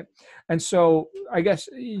 mm-hmm. right? And so I guess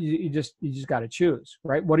you just got to choose,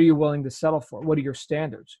 right? What are you willing to settle for? What are your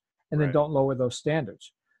standards? And then don't lower those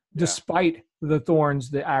standards, despite the thorns,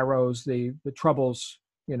 the arrows, the troubles,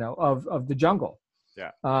 of the jungle.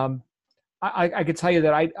 Yeah. I could tell you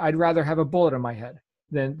that I'd rather have a bullet in my head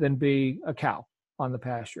than be a cow on the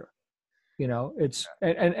pasture.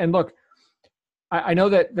 And look, I know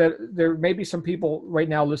that there may be some people right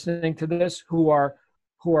now listening to this who are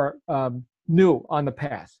new on the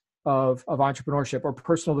path of entrepreneurship or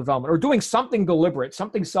personal development, or doing something deliberate,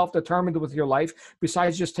 something self-determined with your life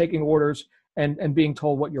besides just taking orders and being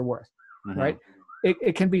told what you're worth, mm-hmm. right?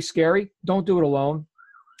 It can be scary. Don't do it alone.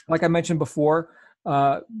 Like I mentioned before,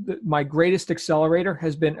 my greatest accelerator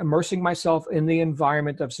has been immersing myself in the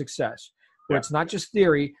environment of success, where it's not just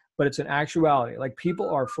theory, but it's an actuality. Like, people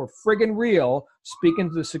are for friggin' real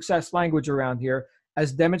speaking the success language around here,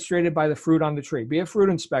 as demonstrated by the fruit on the tree. Be a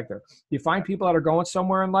fruit inspector. You find people that are going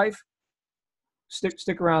somewhere in life,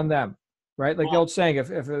 stick around them, right? Like the old saying, if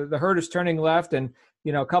the herd is turning left and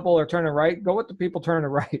a couple are turning right, go with the people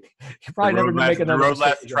turning right. You probably never make another the road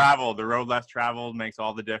less traveled. The road less traveled makes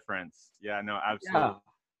all the difference. Yeah, no, absolutely.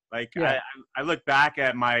 Yeah. I look back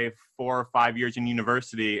at my 4 or 5 years in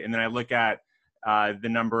university, and then I look at the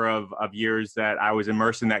number of years that I was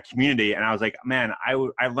immersed in that community, and I was like, man,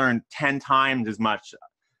 I learned 10 times as much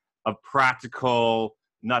of practical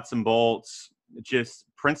nuts and bolts, just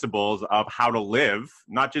principles of how to live,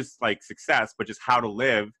 not just like success, but just how to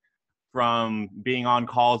live, from being on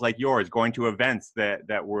calls like yours, going to events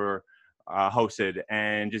that were hosted,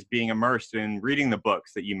 and just being immersed in reading the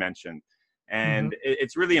books that you mentioned. And mm-hmm.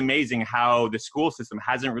 It's really amazing how the school system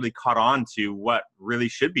hasn't really caught on to what really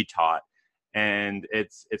should be taught. And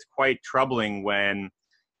it's quite troubling when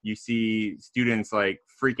you see students like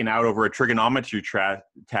freaking out over a trigonometry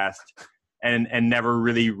test and never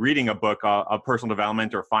really reading a book of personal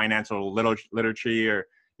development or financial literature,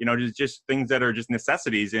 or just things that are just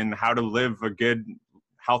necessities in how to live a good,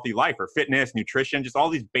 healthy life, or fitness, nutrition, just all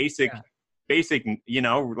these basic,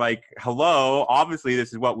 like, hello, obviously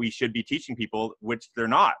this is what we should be teaching people, which they're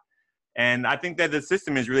not. And I think that the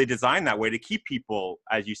system is really designed that way to keep people,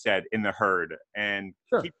 as you said, in the herd and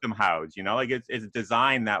keep them housed. Like it's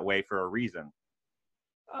designed that way for a reason.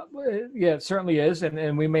 Yeah, it certainly is,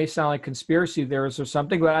 and we may sound like conspiracy theorists or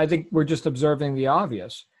something, but I think we're just observing the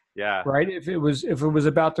obvious. Yeah. Right. If it was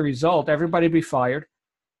about the result, everybody would be fired,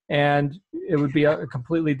 and it would be a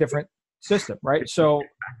completely different system. Right. So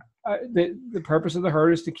the purpose of the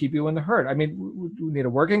herd is to keep you in the herd. I mean, we need a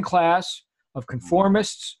working class of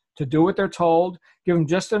conformists to do what they're told, give them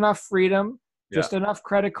just enough freedom, just enough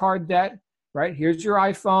credit card debt, right? Here's your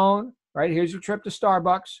iPhone, right? Here's your trip to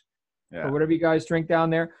Starbucks or whatever you guys drink down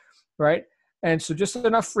there, right? And so just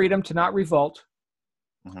enough freedom to not revolt,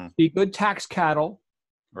 be good tax cattle,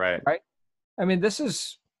 right? I mean, this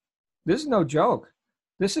is no joke.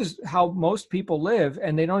 This is how most people live,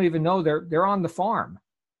 and they don't even know they're on the farm,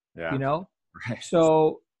 Right.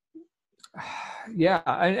 So yeah,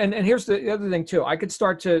 and here's the other thing too. I could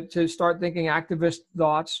start to start thinking activist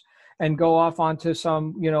thoughts and go off onto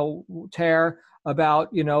some tear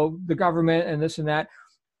about the government and this and that.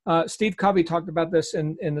 Steve Covey talked about this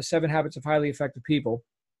in the 7 Habits of Highly Effective People.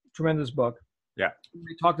 Tremendous book. Yeah,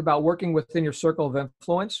 he talked about working within your circle of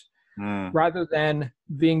influence rather than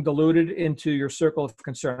being diluted into your circle of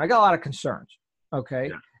concern. I got a lot of concerns. Okay,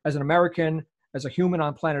 as an American, as a human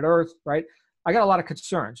on planet Earth, right? I got a lot of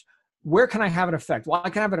concerns. Where can I have an effect? Well, I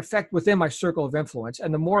can have an effect within my circle of influence.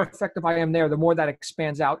 And the more effective I am there, the more that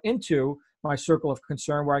expands out into my circle of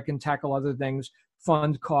concern where I can tackle other things,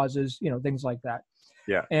 fund causes, things like that.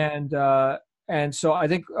 Yeah. And so I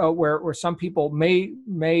think where some people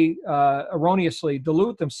may erroneously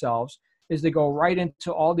dilute themselves is they go right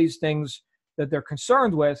into all these things that they're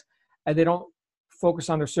concerned with, and they don't focus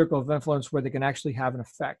on their circle of influence where they can actually have an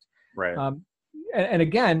effect. Right. And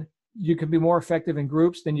again, you can be more effective in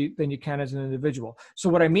groups than you can as an individual. So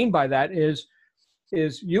what I mean by that is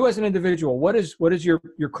you as an individual, what is your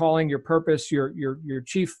calling, your purpose, your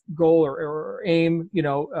chief goal or aim,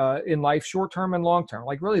 in life, short term and long term.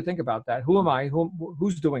 Like really think about that. Who am I?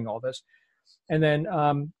 Who's doing all this? And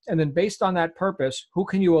then based on that purpose, who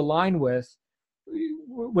can you align with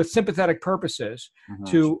sympathetic purposes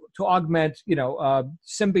to augment,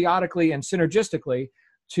 symbiotically and synergistically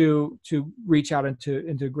to reach out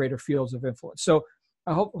into greater fields of influence. So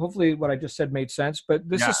I hopefully what I just said made sense, but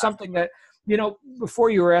this is something that, before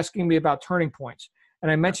you were asking me about turning points, and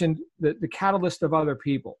I mentioned the catalyst of other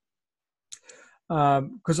people.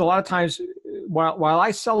 Because a lot of times while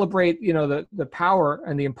I celebrate, the power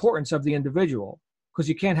and the importance of the individual, because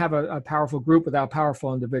you can't have a powerful group without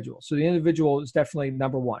powerful individuals. So the individual is definitely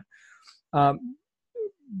number one.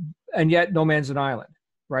 And yet no man's an island,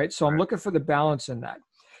 right? So I'm looking for the balance in that.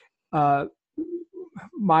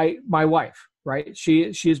 My wife, right?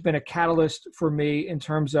 She has been a catalyst for me in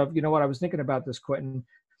terms of, I was thinking about this, Quentin.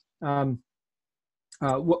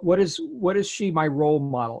 What is she my role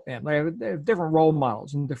model in? I have different role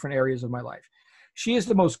models in different areas of my life. She is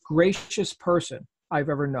the most gracious person I've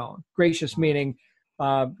ever known. Gracious meaning,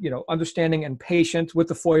 understanding and patient with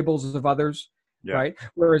the foibles of others. Yeah. Right.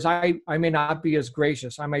 Whereas I may not be as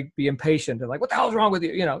gracious. I might be impatient and like, what the hell's wrong with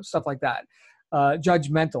you? Stuff like that.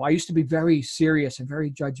 Judgmental. I used to be very serious and very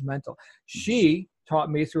judgmental. She taught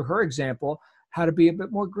me through her example how to be a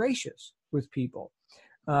bit more gracious with people.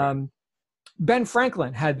 Ben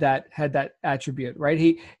Franklin had that attribute,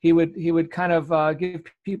 right? He would kind of give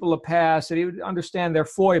people a pass, and he would understand their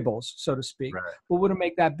foibles, so to speak, but wouldn't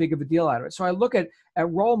make that big of a deal out of it. So I look at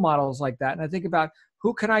role models like that, and I think about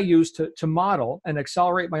who can I use to model and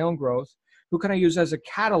accelerate my own growth. Who can I use as a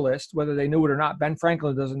catalyst, whether they knew it or not? Ben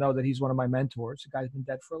Franklin doesn't know that he's one of my mentors. The guy's been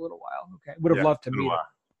dead for a little while. Okay, would have loved to meet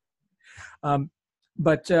him.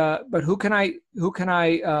 But who can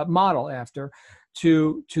I model after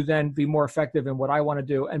to then be more effective in what I want to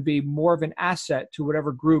do and be more of an asset to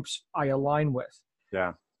whatever groups I align with?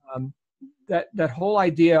 Yeah. That whole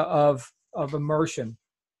idea of immersion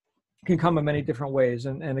can come in many different ways.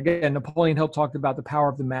 And again, Napoleon Hill talked about the power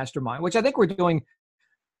of the mastermind, which I think we're doing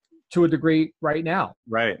to a degree right now.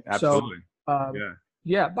 Right. Absolutely. So,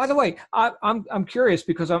 yeah. By the way, I'm curious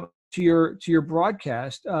because I'm to your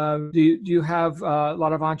broadcast. Do you have a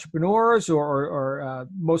lot of entrepreneurs or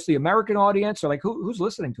mostly American audience, or like who's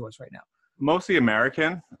listening to us right now? Mostly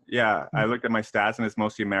American. Yeah. I looked at my stats and it's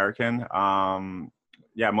mostly American.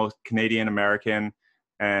 Most Canadian American,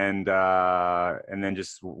 and then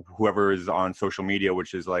just whoever is on social media,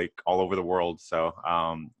 which is like all over the world. So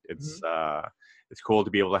it's cool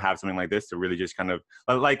to be able to have something like this to really just kind of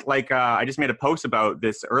like I just made a post about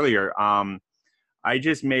this earlier. I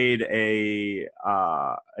just made a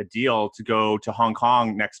deal to go to Hong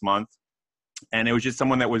Kong next month, and it was just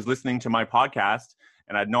someone that was listening to my podcast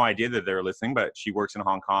and I had no idea that they were listening, but she works in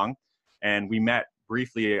Hong Kong. And we met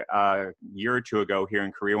briefly a year or two ago here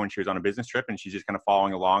in Korea when she was on a business trip, and she's just kind of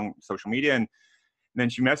following along social media. And then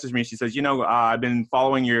she messaged me. She says, I've been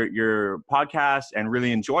following your podcast and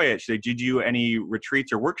really enjoy it. She said, did you do any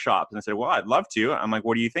retreats or workshops? And I said, well, I'd love to. I'm like,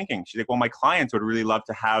 what are you thinking? She's like, well, my clients would really love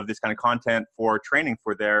to have this kind of content for training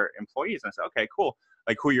for their employees. And I said, okay, cool.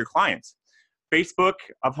 Like, who are your clients? Facebook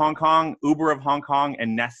of Hong Kong, Uber of Hong Kong,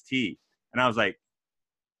 and Nestea. And I was like,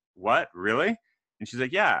 what, really? And she's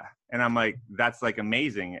like, yeah. And I'm like, that's like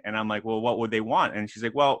amazing. And I'm like, well, what would they want? And she's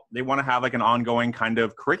like, well, they want to have like an ongoing kind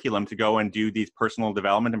of curriculum to go and do these personal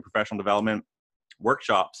development and professional development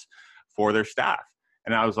workshops for their staff.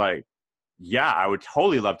 And I was like, yeah, I would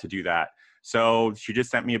totally love to do that. So she just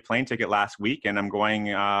sent me a plane ticket last week, and I'm going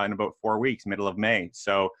in about 4 weeks, middle of May.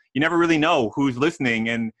 So you never really know who's listening,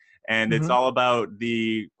 and it's all about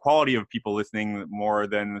the quality of people listening more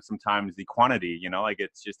than sometimes the quantity, like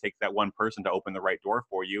it just takes that one person to open the right door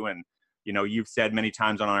for you. And, you've said many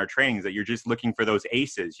times on our trainings that you're just looking for those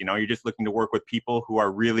aces, you're just looking to work with people who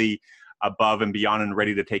are really above and beyond and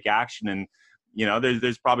ready to take action. And,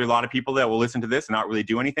 there's probably a lot of people that will listen to this and not really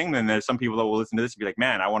do anything. Then there's some people that will listen to this and be like,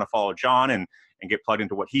 man, I want to follow John and get plugged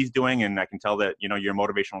into what he's doing. And I can tell that, you're a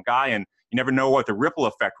motivational guy, and you never know what the ripple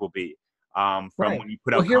effect will be. From when you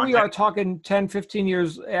put out here content. We are talking 10, 15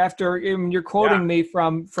 years after. You're quoting me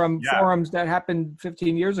from forums that happened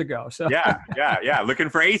 15 years ago. So yeah. Looking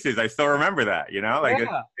for aces. I still remember that,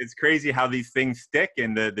 it's crazy how these things stick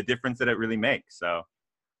and the difference that it really makes. So,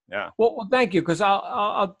 yeah. Well, thank you. Cause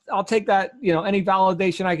I'll take that, any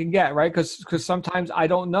validation I can get, right. Cause sometimes I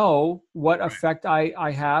don't know what effect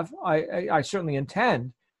I have. I certainly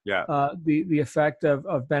intend. Yeah. The effect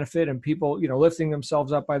of benefit and people, lifting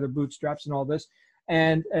themselves up by their bootstraps and all this.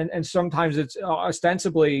 And sometimes it's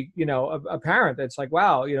ostensibly, apparent. It's like,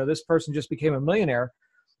 wow, this person just became a millionaire.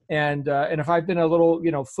 And if I've been a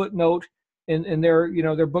little, footnote in their,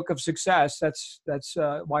 their book of success, that's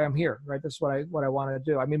why I'm here, right? That's what I want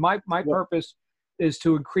to do. I mean, my purpose is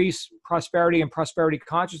to increase prosperity and prosperity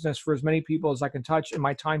consciousness for as many people as I can touch in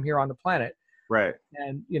my time here on the planet. Right.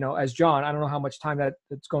 And, as John, I don't know how much time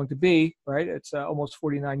it's going to be, right? It's almost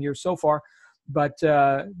 49 years so far, but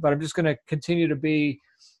I'm just going to continue to be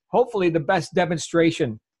hopefully the best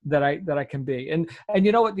demonstration that I can be. And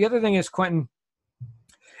you know what, the other thing is, Quentin,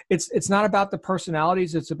 it's not about the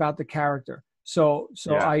personalities, it's about the character. So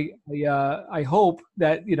yeah. I hope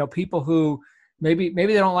that, people who maybe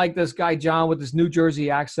they don't like this guy, John, with his New Jersey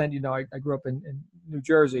accent, I grew up in New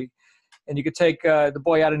Jersey. And you could take the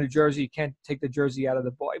boy out of New Jersey. You can't take the Jersey out of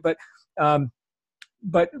the boy. But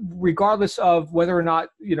regardless of whether or not,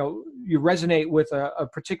 you resonate with a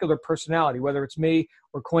particular personality, whether it's me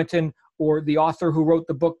or Quentin or the author who wrote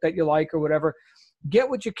the book that you like or whatever, get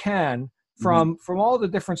what you can from all the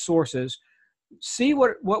different sources. See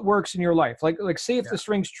what works in your life. Like see if this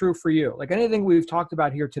rings true for you. Like anything we've talked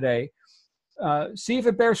about here today, see if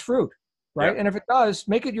it bears fruit. Right. Yeah. And if it does,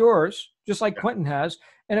 make it yours, just like Quentin has.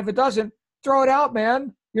 And if it doesn't, throw it out,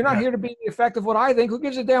 man. You're not here to be the effect of what I think. Who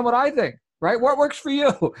gives a damn what I think? Right. What works for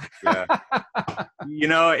you? Yeah.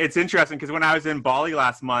 It's interesting because when I was in Bali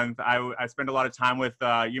last month, I spent a lot of time with,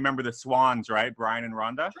 you remember the Swans, right? Brian and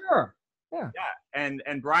Rhonda? Sure. Yeah. Yeah.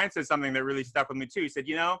 And Brian said something that really stuck with me too. He said,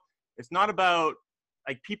 it's not about,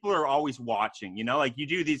 like, people are always watching, like you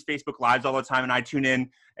do these Facebook Lives all the time, and I tune in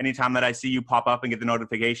anytime that I see you pop up and get the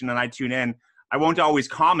notification, and I tune in. I won't always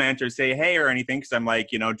comment or say hey or anything because I'm like,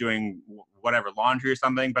 doing whatever, laundry or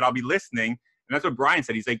something, but I'll be listening. And that's what Brian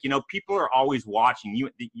said. He's like, people are always watching. You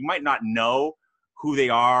might not know who they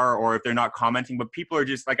are or if they're not commenting, but people are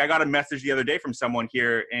just like, I got a message the other day from someone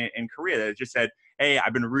here in Korea that just said, hey,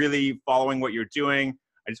 I've been really following what you're doing.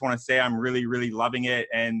 I just want to say I'm really, really loving it,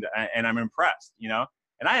 and I'm impressed,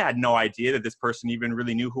 And I had no idea that this person even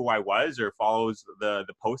really knew who I was or follows the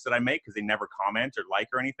posts that I make because they never comment or like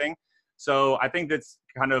or anything. So I think that's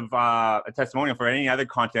kind of a testimonial for any other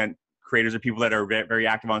content creators or people that are very, very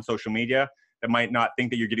active on social media that might not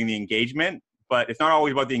think that you're getting the engagement. But it's not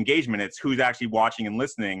always about the engagement. It's who's actually watching and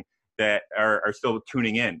listening that are still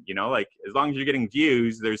tuning in. Like as long as you're getting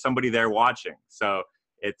views, there's somebody there watching. So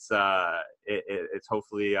it's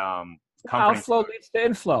hopefully outflow leads to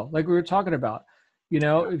inflow, like we were talking about.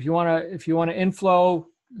 If you want to inflow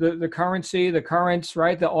the currency, the currents,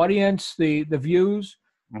 right, the audience, the views,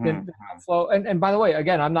 the outflow. And by the way,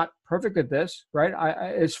 again, I'm not perfect at this, right?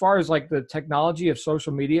 I as far as like the technology of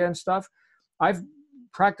social media and stuff, I've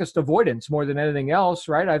practiced avoidance more than anything else,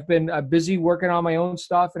 right? I've been busy working on my own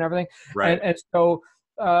stuff and everything, right? And so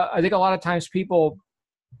I think a lot of times people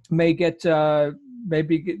may get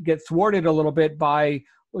thwarted a little bit by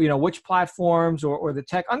which platforms or the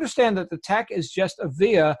tech. Understand that the tech is just a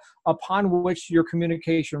via upon which your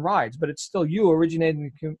communication rides, but it's still you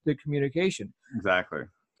originating the communication. Exactly.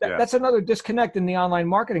 That's another disconnect in the online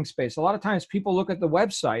marketing space. A lot of times people look at the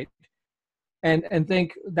website and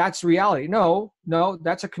think that's reality. No,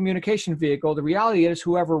 that's a communication vehicle. The reality is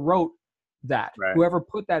whoever wrote that, whoever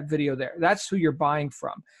put that video there, that's who you're buying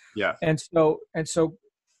from. Yeah. And so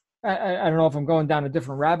I don't know if I'm going down a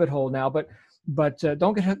different rabbit hole now, but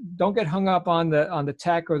don't get hung up on the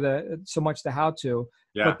tech or so much the how to,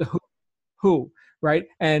 but the who, right?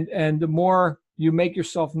 And the more you make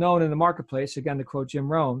yourself known in the marketplace, again, to quote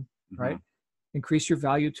Jim Rohn, right? Increase your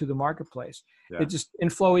value to the marketplace. It just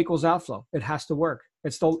inflow equals outflow. It has to work.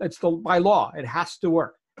 It's the by law. It has to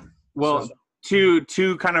work. Well, two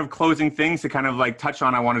kind of closing things to kind of like touch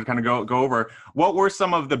on. I wanted to kind of go over. What were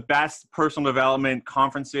some of the best personal development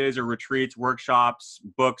conferences or retreats, workshops,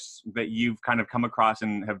 books that you've kind of come across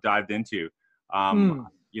and have dived into?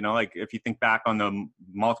 Like if you think back on the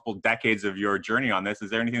multiple decades of your journey on this, is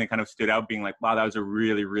there anything that kind of stood out being like, wow, that was a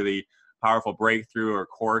really, really powerful breakthrough or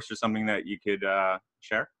course or something that you could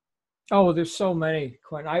share? Oh, there's so many,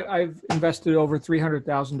 Quentin. I've invested over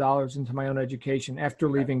 $300,000 into my own education after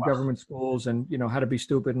leaving government schools and, how to be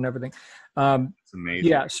stupid and everything. It's amazing.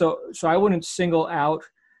 Yeah. So I wouldn't single out,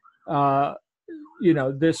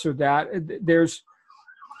 this or that.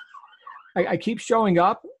 I keep showing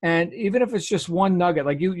up, and even if it's just one nugget,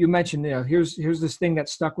 like you mentioned, here's this thing that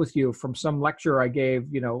stuck with you from some lecture I gave,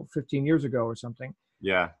 15 years ago or something.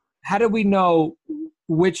 Yeah. How do we know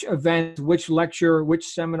which event, which lecture, which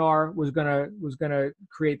seminar was gonna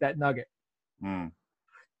create that nugget?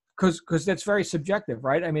 Because that's very subjective,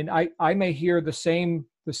 right? I mean, I may hear the same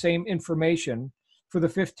information for the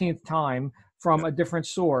 15th time from a different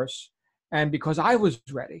source, and because I was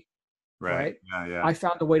ready, right? Yeah. I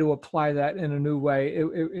found a way to apply that in a new way.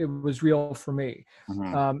 It was real for me.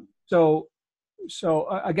 So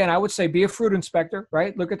again, I would say be a fruit inspector,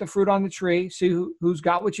 right? Look at the fruit on the tree, see who's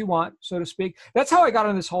got what you want, so to speak. That's how I got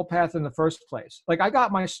on this whole path in the first place. Like I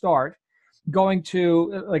got my start going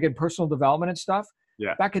to like in personal development and stuff.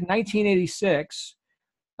 Yeah. Back in 1986,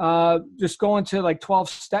 just going to like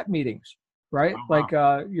 12-step meetings, right? Oh, wow.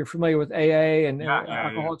 Like you're familiar with AA and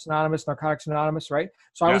Alcoholics Anonymous, Narcotics Anonymous, right?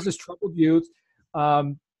 So I was this troubled youth,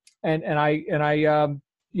 and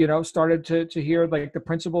I started to hear like the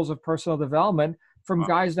principles of personal development from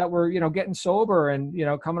guys that were, getting sober and,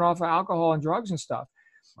 coming off of alcohol and drugs and stuff.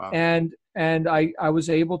 Wow. And I was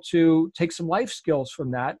able to take some life skills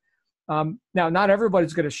from that. Now, not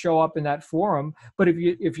everybody's going to show up in that forum, but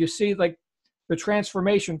if you see like the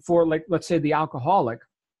transformation for like, let's say the alcoholic,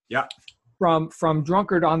 from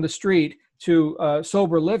drunkard on the street to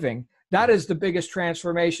sober living, that is the biggest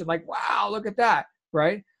transformation. Like, wow, look at that.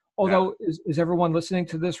 Right. Although, is everyone listening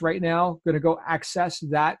to this right now going to go access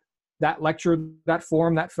that lecture, that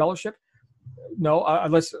forum, that fellowship? No,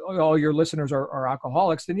 unless all your listeners are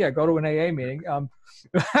alcoholics, then go to an AA meeting.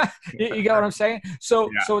 You get what I'm saying? So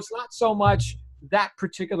it's not so much that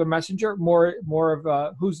particular messenger, more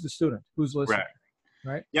of who's the student, who's listening.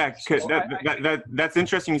 Right. Yeah, that's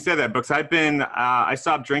interesting you said that, because I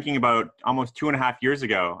stopped drinking about almost 2.5 years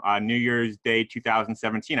ago, New Year's Day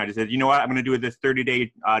 2017. I just said, you know what, I'm going to do this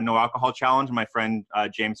 30-day no alcohol challenge my friend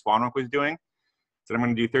James Swanwick was doing. So I'm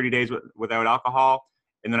going to do 30 days without alcohol.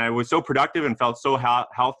 And then I was so productive and felt so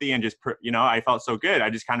healthy and just, I felt so good. I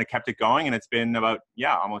just kind of kept it going, and it's been about,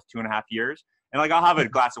 almost 2.5 years. And like, I'll have a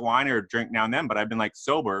glass of wine or a drink now and then, but I've been like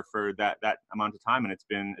sober for that amount of time, and it's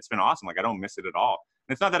been awesome. Like, I don't miss it at all.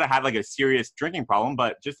 And it's not that I had like a serious drinking problem,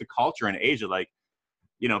 but just the culture in Asia, like,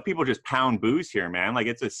 people just pound booze here, man. Like,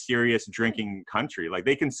 it's a serious drinking country. Like,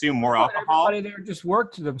 they consume more alcohol. Everybody there just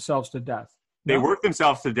worked themselves to death. They work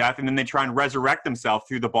themselves to death, and then they try and resurrect themselves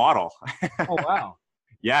through the bottle. Oh, wow.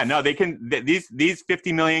 Yeah, no, they can. These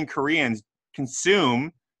 50 million Koreans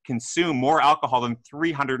consume more alcohol than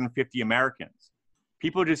 350 Americans.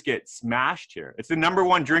 People just get smashed here. It's the number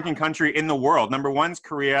one drinking country in the world. Number one's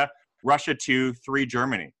Korea, Russia 2, 3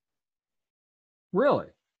 Germany. Really?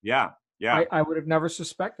 Yeah. I would have never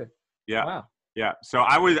suspected. Yeah. Wow. Yeah. So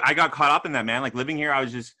I got caught up in that, man. Like, living here, I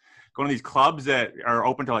was just going to these clubs that are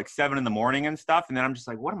open till like 7 a.m. and stuff, and then I'm just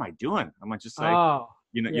like, what am I doing? I'm just like,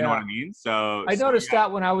 you know what I mean? So I noticed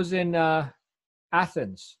that when I was in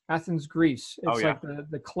Athens, Greece. It's like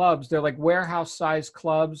the clubs. They're like warehouse-sized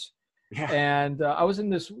clubs. Yeah. And I was in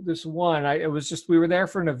this one. We were there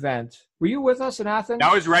for an event. Were you with us in Athens?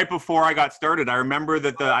 That was right before I got started. I remember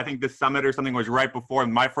that I think the summit or something was right before.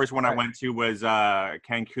 My first one I went to was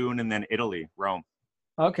Cancun, and then Italy, Rome.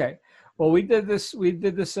 Okay. Well, we did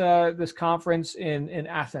this conference in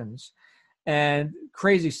Athens, and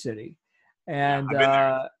crazy city. Yeah, And I've been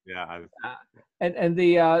there. Yeah, and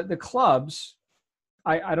the clubs.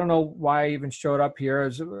 I don't know why I even showed up here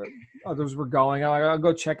as others were going. I'll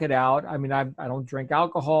go check it out. I mean, I don't drink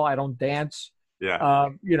alcohol. I don't dance. yeah,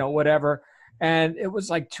 Whatever. And it was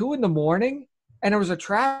like 2 a.m, and there was a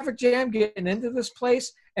traffic jam getting into this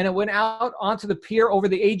place, and it went out onto the pier over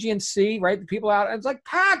the Aegean Sea. Right, the people out, and it's like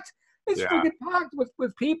packed. It's yeah, freaking packed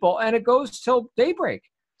with people, and it goes till daybreak.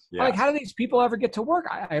 yeah. Like, how do these people ever get to work?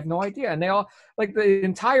 I have no idea. And they all, like, the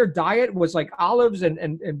entire diet was like olives and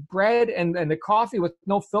bread and the coffee with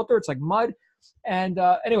no filter. It's like mud. And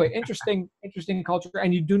anyway, interesting culture.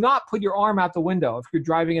 And you do not put your arm out the window if you're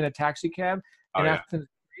driving in a taxi cab Oh in yeah. Athens,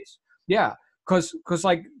 Greece. Yeah, because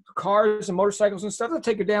like cars and motorcycles and stuff, they'll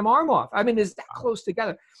take your damn arm off. I mean, it's that close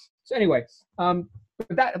together. So anyway,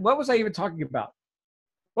 what was I even talking about?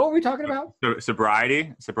 What were we talking about? So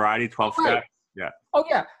sobriety, 12 Right. steps. Yeah. Oh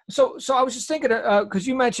yeah. So I was just thinking because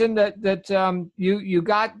you mentioned that you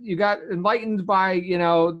got enlightened by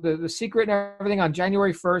the secret and everything on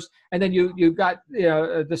January 1st, and then you got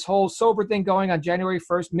this whole sober thing going on January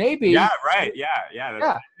 1st. Maybe. Yeah. Right. Yeah.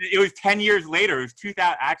 Yeah. It was 10 years later. It was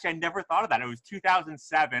 2000. Actually, I never thought of that. It was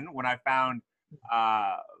 2007 when I found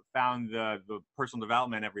the personal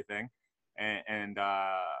development and everything,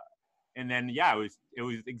 and then yeah, it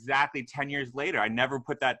was exactly 10 years later. I never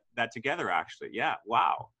put that together actually. Yeah.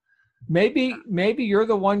 Wow. Maybe you're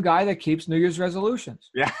the one guy that keeps New Year's resolutions.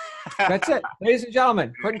 Yeah. That's it, ladies and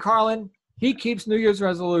gentlemen. Quentin Carlin, he keeps New Year's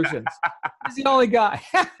resolutions. He's the only guy.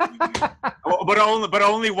 but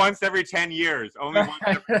only once every 10 years. Only once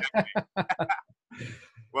every 10 years.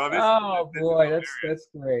 Well, boy, that's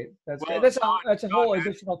great. That's great. That's a whole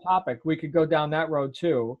additional topic. We could go down that road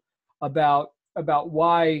too, about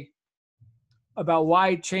why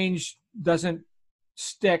change doesn't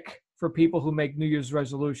stick for people who make New Year's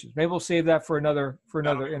resolutions. Maybe we'll save that for another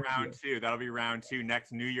interview. Round two. That'll be round two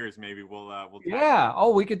next New Year's. Maybe we'll. Yeah.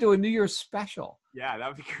 Oh, we could do a New Year's special. Yeah, that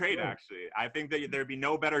would be great. Actually, I think that there'd be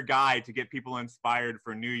no better guy to get people inspired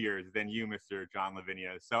for New Year's than you, Mr. John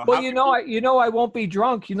Lavinia. So. Well, I won't be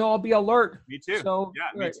drunk. I'll be alert. Me too. So, yeah,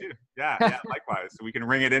 me too. Yeah, likewise. So we can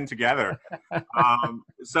ring it in together.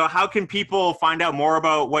 So how can people find out more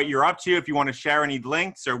about what you're up to? If you want to share any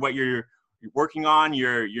links or what you're working on,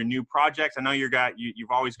 your new projects. I know you've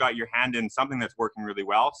always got your hand in something that's working really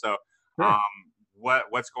well. So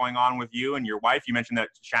what's going on with you and your wife? You mentioned that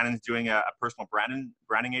Shannon's doing a personal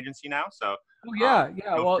branding agency now. So well,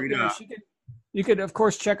 you could of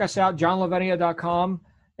course check us out, johnlavenia.com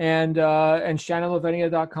and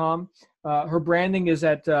shannonlavenia.com. Her branding is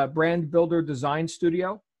at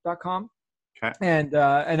brandbuilderdesignstudio.com. Okay. And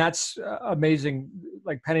that's amazing,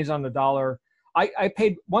 like pennies on the dollar. I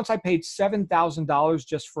paid $7,000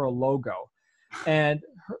 just for a logo, and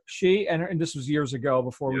this was years ago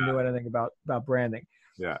before we knew anything about branding.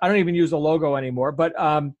 Yeah. I don't even use a logo anymore, but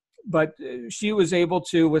she was able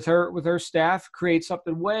to, with her staff, create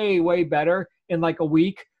something way better in like a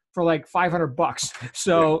week for like $500.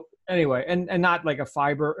 So anyway, and not like a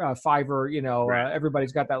Fiverr, right.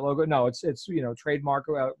 Everybody's got that logo. No, it's trademark,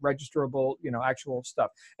 registerable, actual stuff.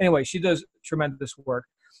 Anyway, she does tremendous work.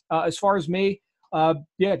 As far as me,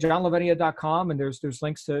 johnlavenia.com, and there's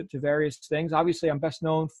links to various things. Obviously, I'm best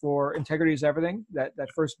known for Integrity is Everything, that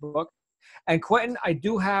first book. And Quentin, I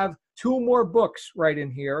do have 2 more books right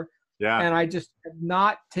in here. Yeah. And I just have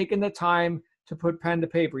not taken the time to put pen to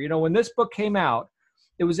paper. When this book came out,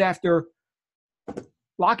 it was after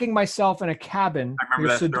locking myself in a cabin in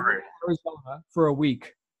Arizona for a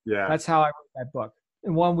week. Yeah. That's how I wrote that book,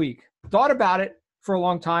 in 1 week. Thought about it for a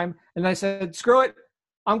long time, and I said, screw it.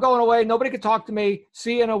 I'm going away. Nobody can talk to me.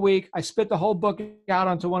 See you in a week. I spit the whole book out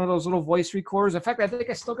onto one of those little voice recorders. In fact, I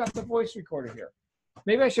think I still got the voice recorder here.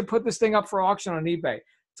 Maybe I should put this thing up for auction on eBay.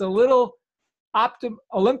 It's a little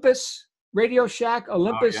Olympus Radio Shack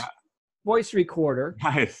Olympus voice recorder.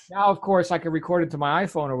 Nice. Now, of course, I can record it to my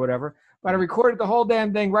iPhone or whatever. But I recorded the whole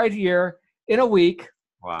damn thing right here in a week.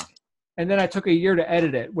 Wow. And then I took a year to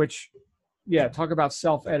edit it, which, talk about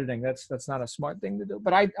self-editing. That's not a smart thing to do.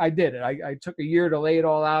 But I did it. I took a year to lay it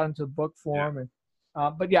all out into book form. And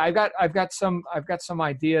but yeah, I've got some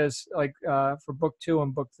ideas like for book 2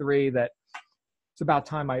 and book 3 that it's about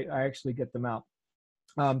time I actually get them out.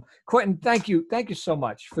 Quentin, thank you so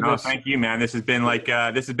much for this. Thank you, man. This has been like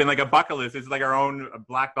a bucket list. This is like our own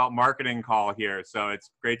black belt marketing call here. So it's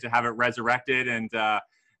great to have it resurrected. And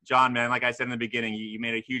John, man, like I said in the beginning, you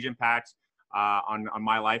made a huge impact on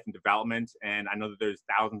my life and development. And I know that there's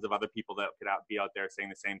thousands of other people that could be out there saying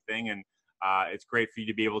the same thing. And it's great for you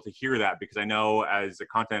to be able to hear that, because I know as a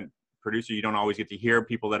content producer, you don't always get to hear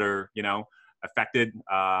people that are, affected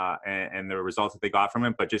and the results that they got from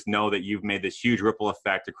it, but just know that you've made this huge ripple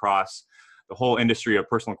effect across the whole industry of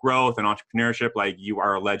personal growth and entrepreneurship. Like, you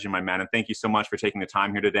are a legend, my man. And thank you so much for taking the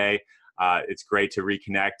time here today. It's great to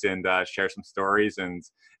reconnect and share some stories, and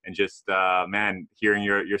just, man, hearing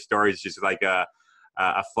your stories is just like a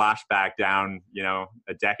flashback down,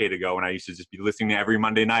 a decade ago when I used to just be listening to every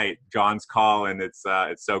Monday night John's call. And it's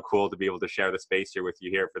so cool to be able to share the space here with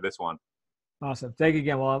you here for this one. Awesome. Thank you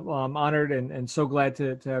again. Well, I'm honored and so glad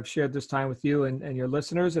to have shared this time with you and your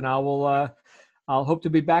listeners. And I'll hope to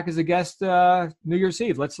be back as a guest New Year's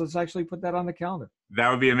Eve. Let's actually put that on the calendar. That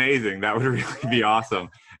would be amazing. That would really be awesome.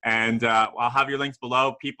 And I'll have your links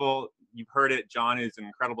below. People, you've heard it. John is an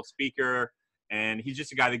incredible speaker, and he's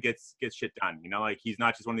just a guy that gets shit done. Like, he's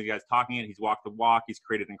not just one of these guys talking it. He's walked the walk. He's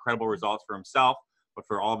created incredible results for himself, but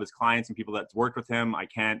for all of his clients and people that's worked with him, I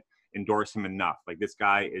can't endorse him enough. Like, this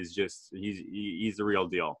guy is just, he's the real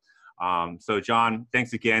deal. So John,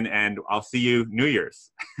 thanks again, and I'll see you New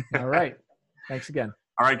Year's. All right. Thanks again.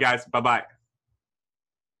 All right, guys. Bye-bye.